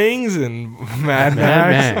 yeah, wings and Mad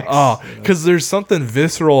Max. Max. Oh, because there's something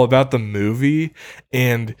visceral about the movie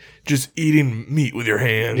and just eating meat with your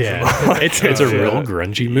hands. yeah, Like, it's a real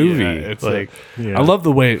grungy movie. it's like Yeah. I love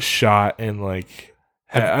the way it's shot and like,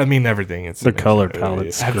 I mean everything. It's the amazing. color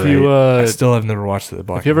palette's Have great. you I still have never watched the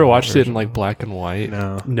black. have you ever and white watched it in version. like black and white?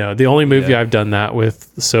 No. the only movie Yeah. I've done that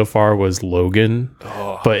with so far was Logan,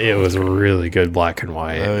 but it was really good black and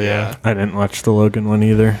white. Oh yeah, I didn't watch the Logan one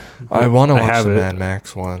either. I want to I watch have the it. Mad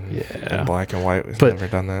Max one. Yeah. in black and white. We've But- never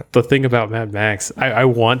done that. The thing about Mad Max, I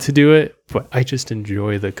want to do it, but I just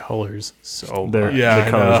enjoy the colors so They're- much. Yeah,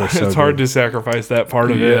 the colors are so it's hard good. to sacrifice that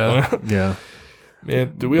part of Yeah. it. Yeah.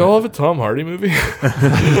 Man, do we all have a Tom Hardy movie?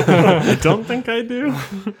 I don't think I do.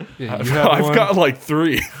 Yeah, I've, you had I've one? got like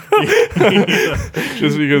 3,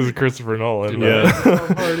 just because of Christopher Nolan.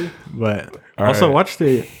 Yeah. But All also right. watch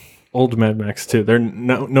the old Mad Max too. They're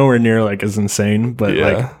nowhere near like as insane, but Yeah.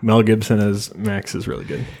 like Mel Gibson as Max is really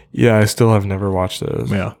good. Yeah, I still have never watched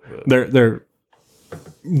those. Yeah. They're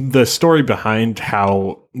the story behind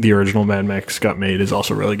how the original Mad Max got made is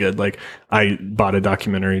also really good. Like I bought a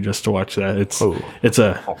documentary just to watch that. It's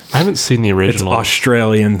I haven't seen the it's original.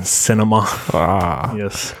 Australian cinema. Ah,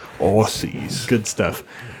 Yes. Aussies. Good stuff.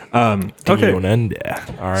 Okay. Okay.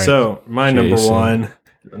 All right. So my number Jason. one,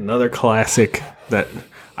 another classic that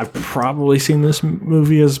I've probably seen this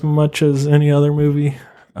movie as much as any other movie,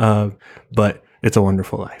 but It's a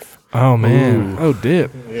Wonderful Life. oh man. Oh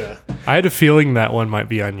dip. Yeah. I had a feeling that one might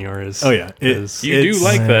be on yours. Oh yeah. Is- You do It's-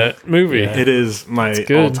 like that movie. It is my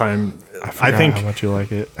good. all-time. I think how much you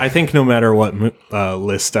like it. I think no matter what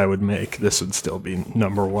list I would make, this would still be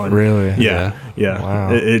number one. Really? Yeah. Yeah.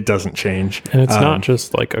 Wow. It doesn't change. And it's not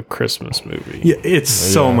just like a Christmas movie. Yeah, it's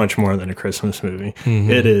so much more than a Christmas movie.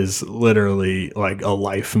 Mm-hmm. It is literally like a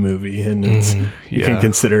life movie, and it's, you can Yeah.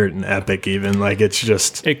 consider it an epic. Even like it's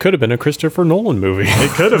just It could have been a Christopher Nolan movie.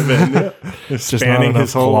 it could have been Just not spanning enough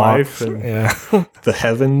his whole plot. life and Yeah. the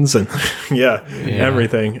heavens and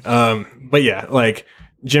everything. But yeah, like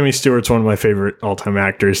Jimmy Stewart's one of my favorite all-time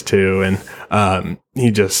actors too, and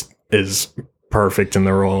he just is perfect in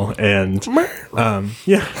the role. And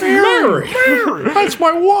yeah, Mary, That's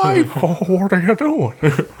my wife. Oh, what are you doing?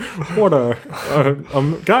 what a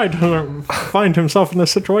guy to find himself in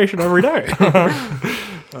this situation every day.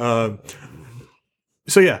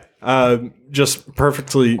 So yeah, just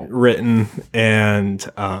perfectly written, and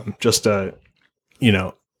just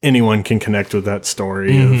anyone can connect with that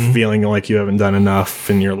story of feeling like you haven't done enough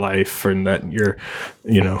in your life, and that you're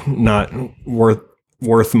not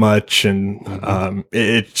worth much, and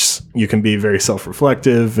it's you can be very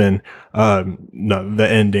self-reflective, and no, the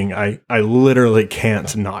ending I literally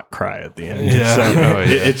can't not cry at the end. Yeah. So Oh, yeah.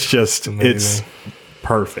 it's just it's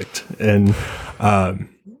perfect, and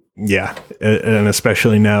yeah, and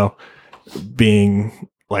especially now being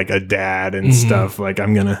like a dad and stuff, like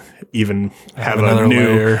I'm gonna even have another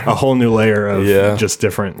layer. a whole new layer of Yeah. just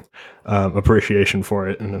different appreciation for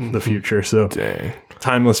it in the future. So Dang.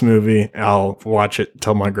 timeless movie. I'll watch it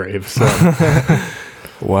till my grave. So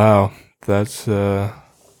Wow. That's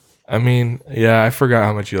I mean, yeah, I forgot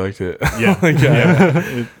how much you liked it. yeah,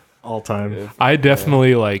 yeah. all time. I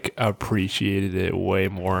definitely like appreciated it way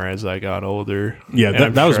more as I got older. Yeah, And that-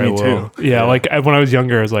 I'm that was sure me I will. too. Yeah, like when I was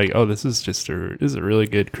younger, I was like, "Oh, this is just this is a really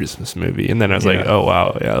good Christmas movie." And then I was like, Yeah. "Oh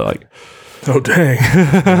wow, yeah, like Oh dang.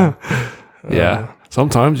 yeah."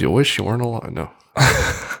 Sometimes you wish you weren't alive. No,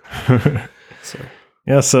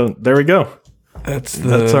 Yeah. So there we go. That's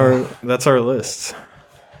That's our list.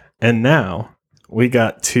 And now we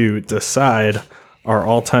got to decide our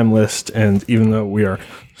all-time list, and even though we are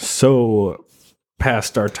so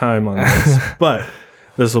past our time on this, but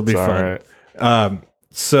this will be It's all fun. right.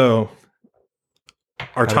 So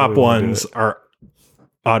our do top we wanna do ones it? are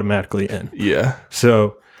automatically in. Yeah.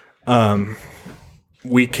 So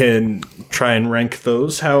we can try and rank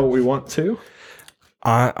those how we want to.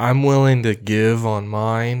 I'm willing to give on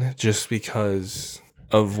mine just because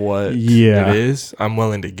of what Yeah. it is. I'm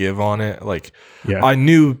willing to give on it. Like, Yeah. I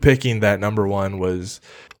knew picking that number one was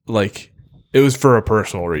like, it was for a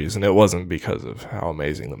personal reason. It wasn't because of how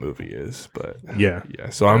amazing the movie is. But Yeah. yeah,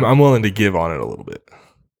 so I'm willing to give on it a little bit.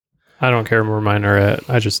 I don't care where mine are at.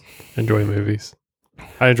 I just enjoy movies.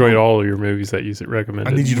 I enjoyed all of your movies that you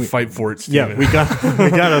recommended. I need you to fight for it, Yeah, Steven. we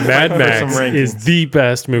got a Mad Max is the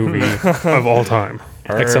best movie of all time,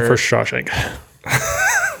 except for Shawshank.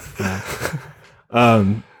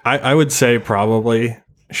 I would say probably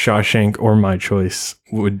Shawshank or My Choice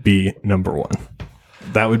would be number one.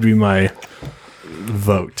 That would be my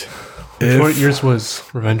vote. Yours was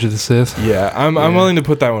Revenge of the Sith. Yeah, I'm willing to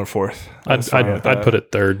put that one fourth. I'd put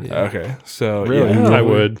it third. Okay, so Really? yeah, I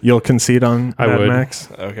would. You'll concede on I Mad would. Max?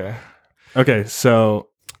 okay. Okay, so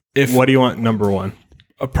If what do you want number one?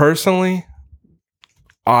 Personally,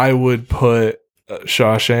 I would put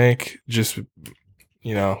Shawshank. Just I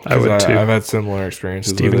would too. I've had similar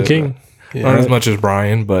experiences. Stephen with it, King. but not as much as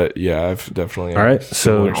Brian, but yeah, I've definitely. All right, had so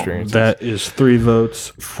similar experiences. that is 3 votes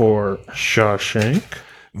for Shawshank.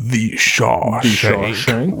 the Shawshank,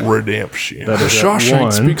 Shawshank. Redemption. That is at Shawshank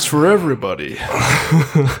one. speaks for everybody.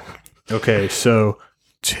 Okay, so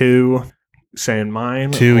 2 saying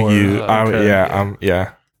mine. To or- you, okay.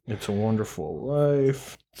 yeah. It's a Wonderful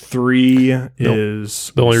Life. 3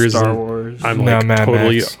 is The only reason Star Wars. I'm Now like Mad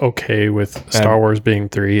totally Max. okay with Star Wars being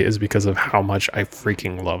 3 is because of how much I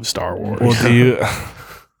freaking love Star Wars. Well, do you?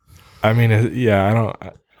 I mean, yeah, I don't.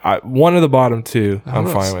 One of the bottom 2, I'm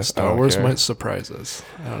fine with. Star Wars might surprise us.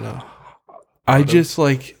 I don't know. I just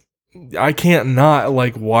like. I can't not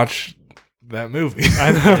like watch that movie.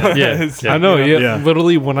 I know. Yeah. I know. Yeah. Yeah.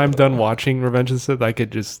 Literally, when I'm done watching Revenge of the Sith, I could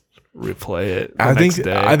just replay it. I think next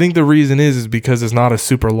day. I think the reason is because it's not a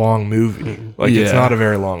super long movie. Like it's Yeah. not a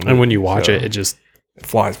very long movie. And when you watch so it, it just it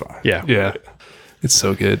flies by. yeah. Yeah, it's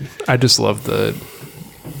so good. I just love the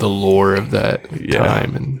lore of that Yeah.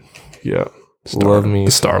 time and Yeah. Love me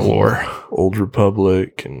the Star some Lore. Old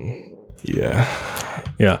Republic and yeah.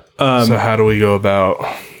 Yeah. So how do we go about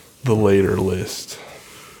the later list?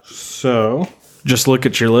 So just look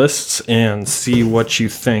at your lists and see what you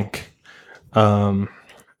think.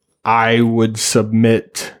 I would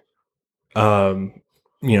submit,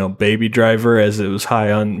 Baby Driver as it was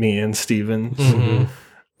high on me and Steven's.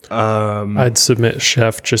 I'd submit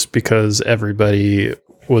Chef just because everybody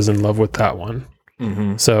was in love with that one.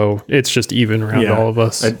 So it's just even around Yeah. all of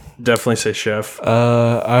us. I'd definitely say Chef.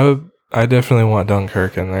 I definitely want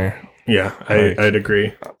Dunkirk in there Yeah, I'd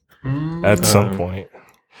agree. at some point.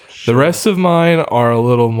 The rest of mine are a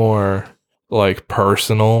little more like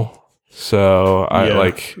personal. So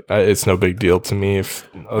Yeah. it's no big deal to me if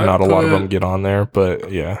not a lot of them get on there,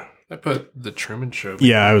 but yeah. I put the Truman Show.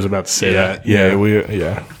 Yeah, I was about to say that.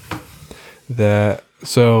 Yeah. That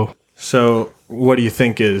so So what do you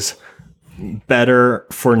think is better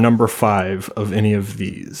for number 5 of any of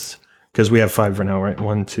these? Because we have 5 right now, right?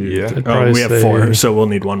 1, 2. Yeah. I'd Oh, probably we have say- 4, so we'll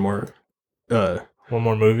need one more one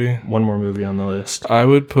more movie. movie on the list. I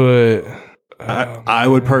would put I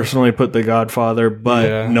would personally put The Godfather, but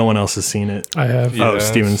Yeah. no one else has seen it. I have. Yeah. Oh,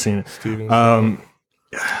 Steven's seen it. Steven.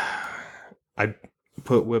 I'd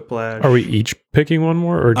put Whiplash. Are we each picking one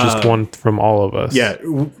more or just one from all of us? Yeah,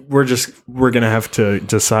 we're gonna have to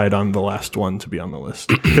decide on the last one to be on the list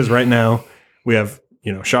because right now we have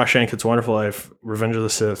Shawshank, It's a Wonderful Life, Revenge of the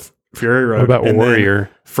Sith, Fury Road. What about and then Warrior?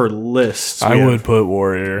 for lists? I we would have put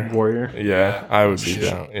Warrior. Warrior. Yeah, I would be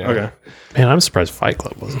down. Yeah. Okay. Man, I'm surprised Fight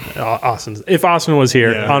Club wasn't it. If Austin was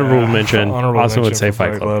here, Yeah. honorable mention, Honorable Austin would mention say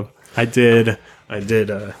for Fight Club. I did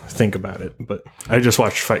think about it, but I just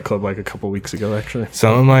watched Fight Club like a couple weeks ago, actually.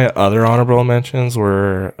 Some of my other honorable mentions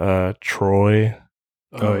were Troy,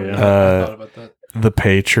 Oh, yeah. I thought about that. The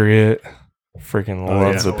Patriot. Freaking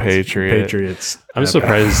loves The Patriot. Patriots. I'm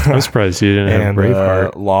surprised. I'm surprised you didn't have And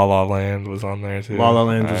Braveheart. La La Land was on there too. La La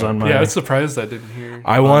Land was on my. Yeah, I was surprised I didn't hear.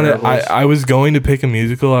 I wanted. honorables. I was going to pick a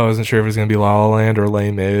musical. I wasn't sure if it was going to be La La Land or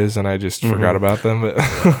Les Mis, and I just forgot about them.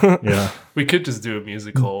 But Yeah. We could just do a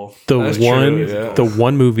musical. The That's one, true, yeah. the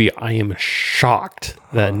one movie I am shocked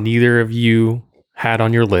that neither of you had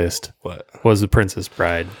on your list what? was The Princess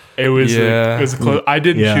Bride. It was. Yeah. It was close. I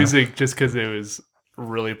didn't Yeah. choose it just because it was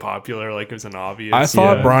really popular. Like it was an obvious. I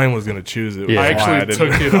thought Yeah. Brian was gonna choose it. Yeah. I That's why actually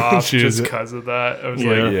didn't took it off choose just it. because of that. I was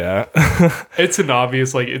Yeah. like, Yeah. it's an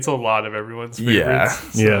obvious, like it's a lot of everyone's favorites. Yeah.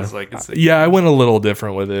 So Yeah. I was like, it's Yeah, I went a little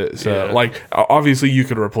different with it. So, Yeah. like, obviously, you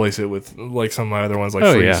could replace it with like some of my other ones, like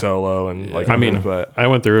Oh, Free yeah. Solo and like. I mean, but I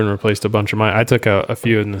went through and replaced a bunch of mine. I took a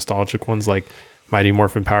few nostalgic ones like Mighty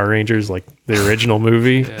Morphin Power Rangers, like the original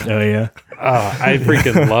movie. Oh yeah. I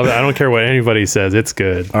freaking love it. I don't care what anybody says. It's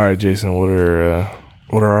good. all right, Jason, what are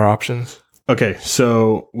our options? Okay,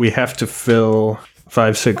 so we have to fill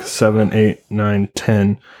 5, 6, 7, 8, 9,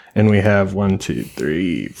 10, and we have 1, 2,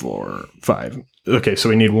 3, 4, 5. Okay, so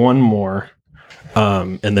we need one more,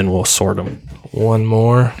 and then we'll sort them. One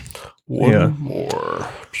more. Yeah. more.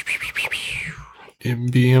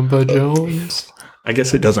 Imbiamba Jones. I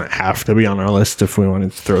guess it doesn't have to be on our list if we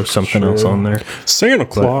wanted to throw something else on there. Santa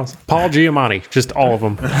Claus, Paul Giamatti, just all of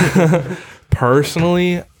them.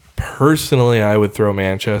 Personally, I would throw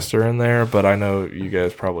Manchester in there, but I know you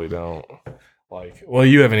guys probably don't. Like, well,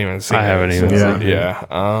 you haven't even seen. I it, haven't even so- seen it. Yeah.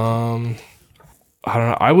 I don't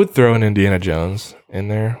know. I would throw an Indiana Jones in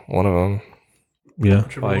there. One of them. Yeah.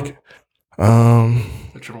 Whichever Like,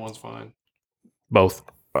 whichever one's fine. Both,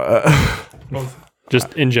 Both.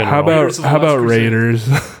 just in general. how about Raiders of the Last Raiders?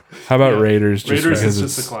 How about Yeah. Raiders? Raiders because is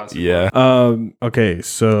just it's- a classic. Yeah. Okay,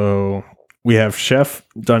 so we have Chef,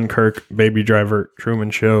 Dunkirk, Baby Driver,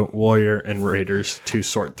 Truman Show, Warrior, and Raiders to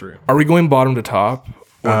sort through. Are we going bottom to top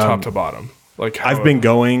or top to bottom? Like how- I've been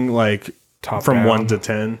going like top from down? 1 to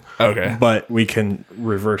 10, Okay. but we can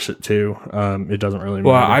reverse it too. It doesn't really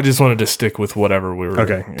Well, matter. I just wanted to stick with whatever we were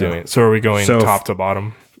Okay, yeah. doing. So are we going So top to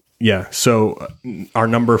bottom? Yeah, so our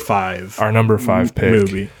number 5 Our number 5 pick.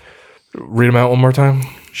 movie: Read them out one more time.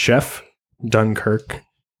 Chef, Dunkirk,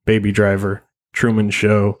 Baby Driver, Truman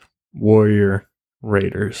Show, Warrior,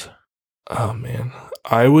 Raiders. Oh man,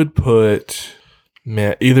 I would put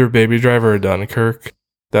either Baby Driver or Dunkirk.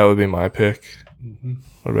 That would be my pick.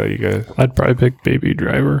 What about you guys? I'd probably pick Baby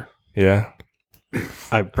Driver. Yeah,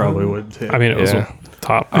 I probably would too. I mean, it was Yeah.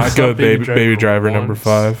 top. I'd go Baby Baby Driver Driver number once.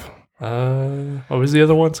 5. What was the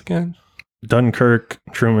other ones again? Dunkirk,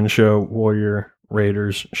 Truman Show, Warrior,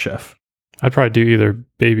 Raiders, Chef. I'd probably do either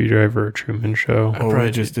Baby Driver or Truman Show. Or we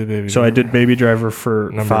probably just did Baby. So I did Baby Driver for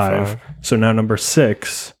Number 5. five. So now number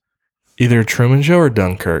 6. Either Truman Show or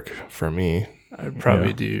Dunkirk for me. I'd probably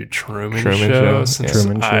Yeah. do Truman Truman Show. Show, Since yeah.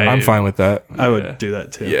 Truman Show. I'm fine with that. I would Yeah. do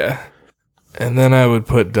that too. Yeah, and then I would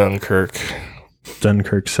put Dunkirk.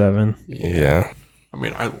 Dunkirk 7. Yeah. I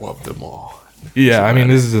mean, I love them all. Yeah, I mean,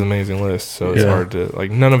 this is an amazing list, so it's Yeah. hard to,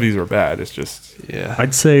 like, none of these are bad. It's just, Yeah.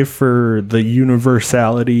 I'd say for the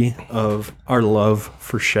universality of our love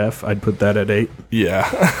for Chef, I'd put that at 8. yeah,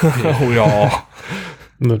 we all,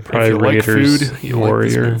 And then If probably you like Raiders, food, you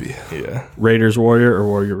Warrior. like this movie. yeah. Raiders Warrior or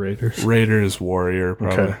Warrior Raiders? Raiders, Warrior,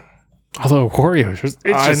 probably. Okay. Although Warrior, it's just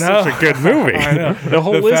I know. such a good movie. I know. The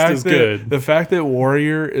whole list fact is that- good. The fact that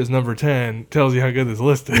Warrior is number 10 tells you how good this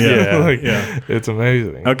list is. Yeah, Like, yeah. It's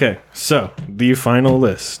amazing. Okay, so the final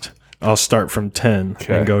list. I'll start from 10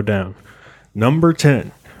 Okay. and go down. Number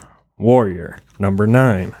 10, Warrior. Number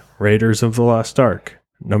 9, Raiders of the Lost Ark.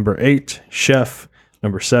 Number 8, Chef.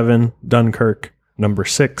 Number 7, Dunkirk. Number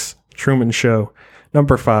 6, Truman Show.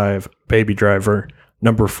 Number 5, Baby Driver.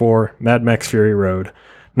 Number 4, Mad Max Fury Road.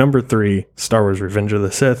 Number 3, Star Wars Revenge of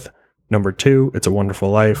the Sith. Number 2, It's a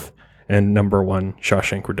Wonderful Life. And number 1,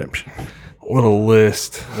 Shawshank Redemption. What a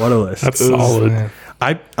list. What a list. That's solid.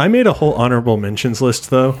 I made a whole honorable mentions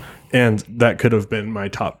list though, and that could have been my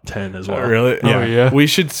top 10 as well. Really? Yeah. Oh, yeah. We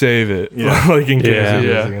should save it. Yeah. like in case Yeah. of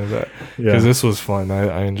Yeah. using that. Yeah. Because this was fun.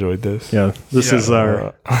 I enjoyed this. Yeah. This Yeah. is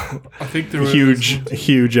our I think there was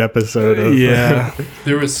huge episode of Yeah.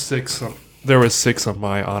 There was 6. There was 6 on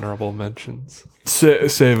my honorable mentions.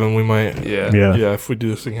 Save them. We might. Yeah. Yeah. Yeah, if we do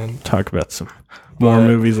this again. Talk about some more But-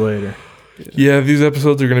 movies later. Yeah, these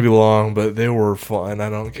episodes are going to be long, but they were fun. I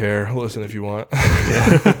don't care. Listen if you want.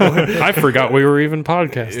 I forgot we were even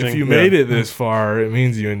podcasting. If you made it this far, it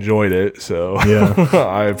means you enjoyed it. So Yeah.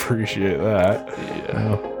 I appreciate that.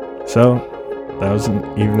 Yeah. So that was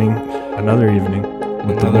another evening.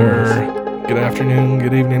 With the Another good afternoon,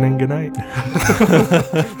 good evening, and good night.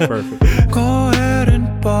 boys. Perfect. Go ahead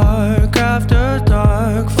and bark after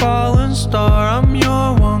dark, falling star.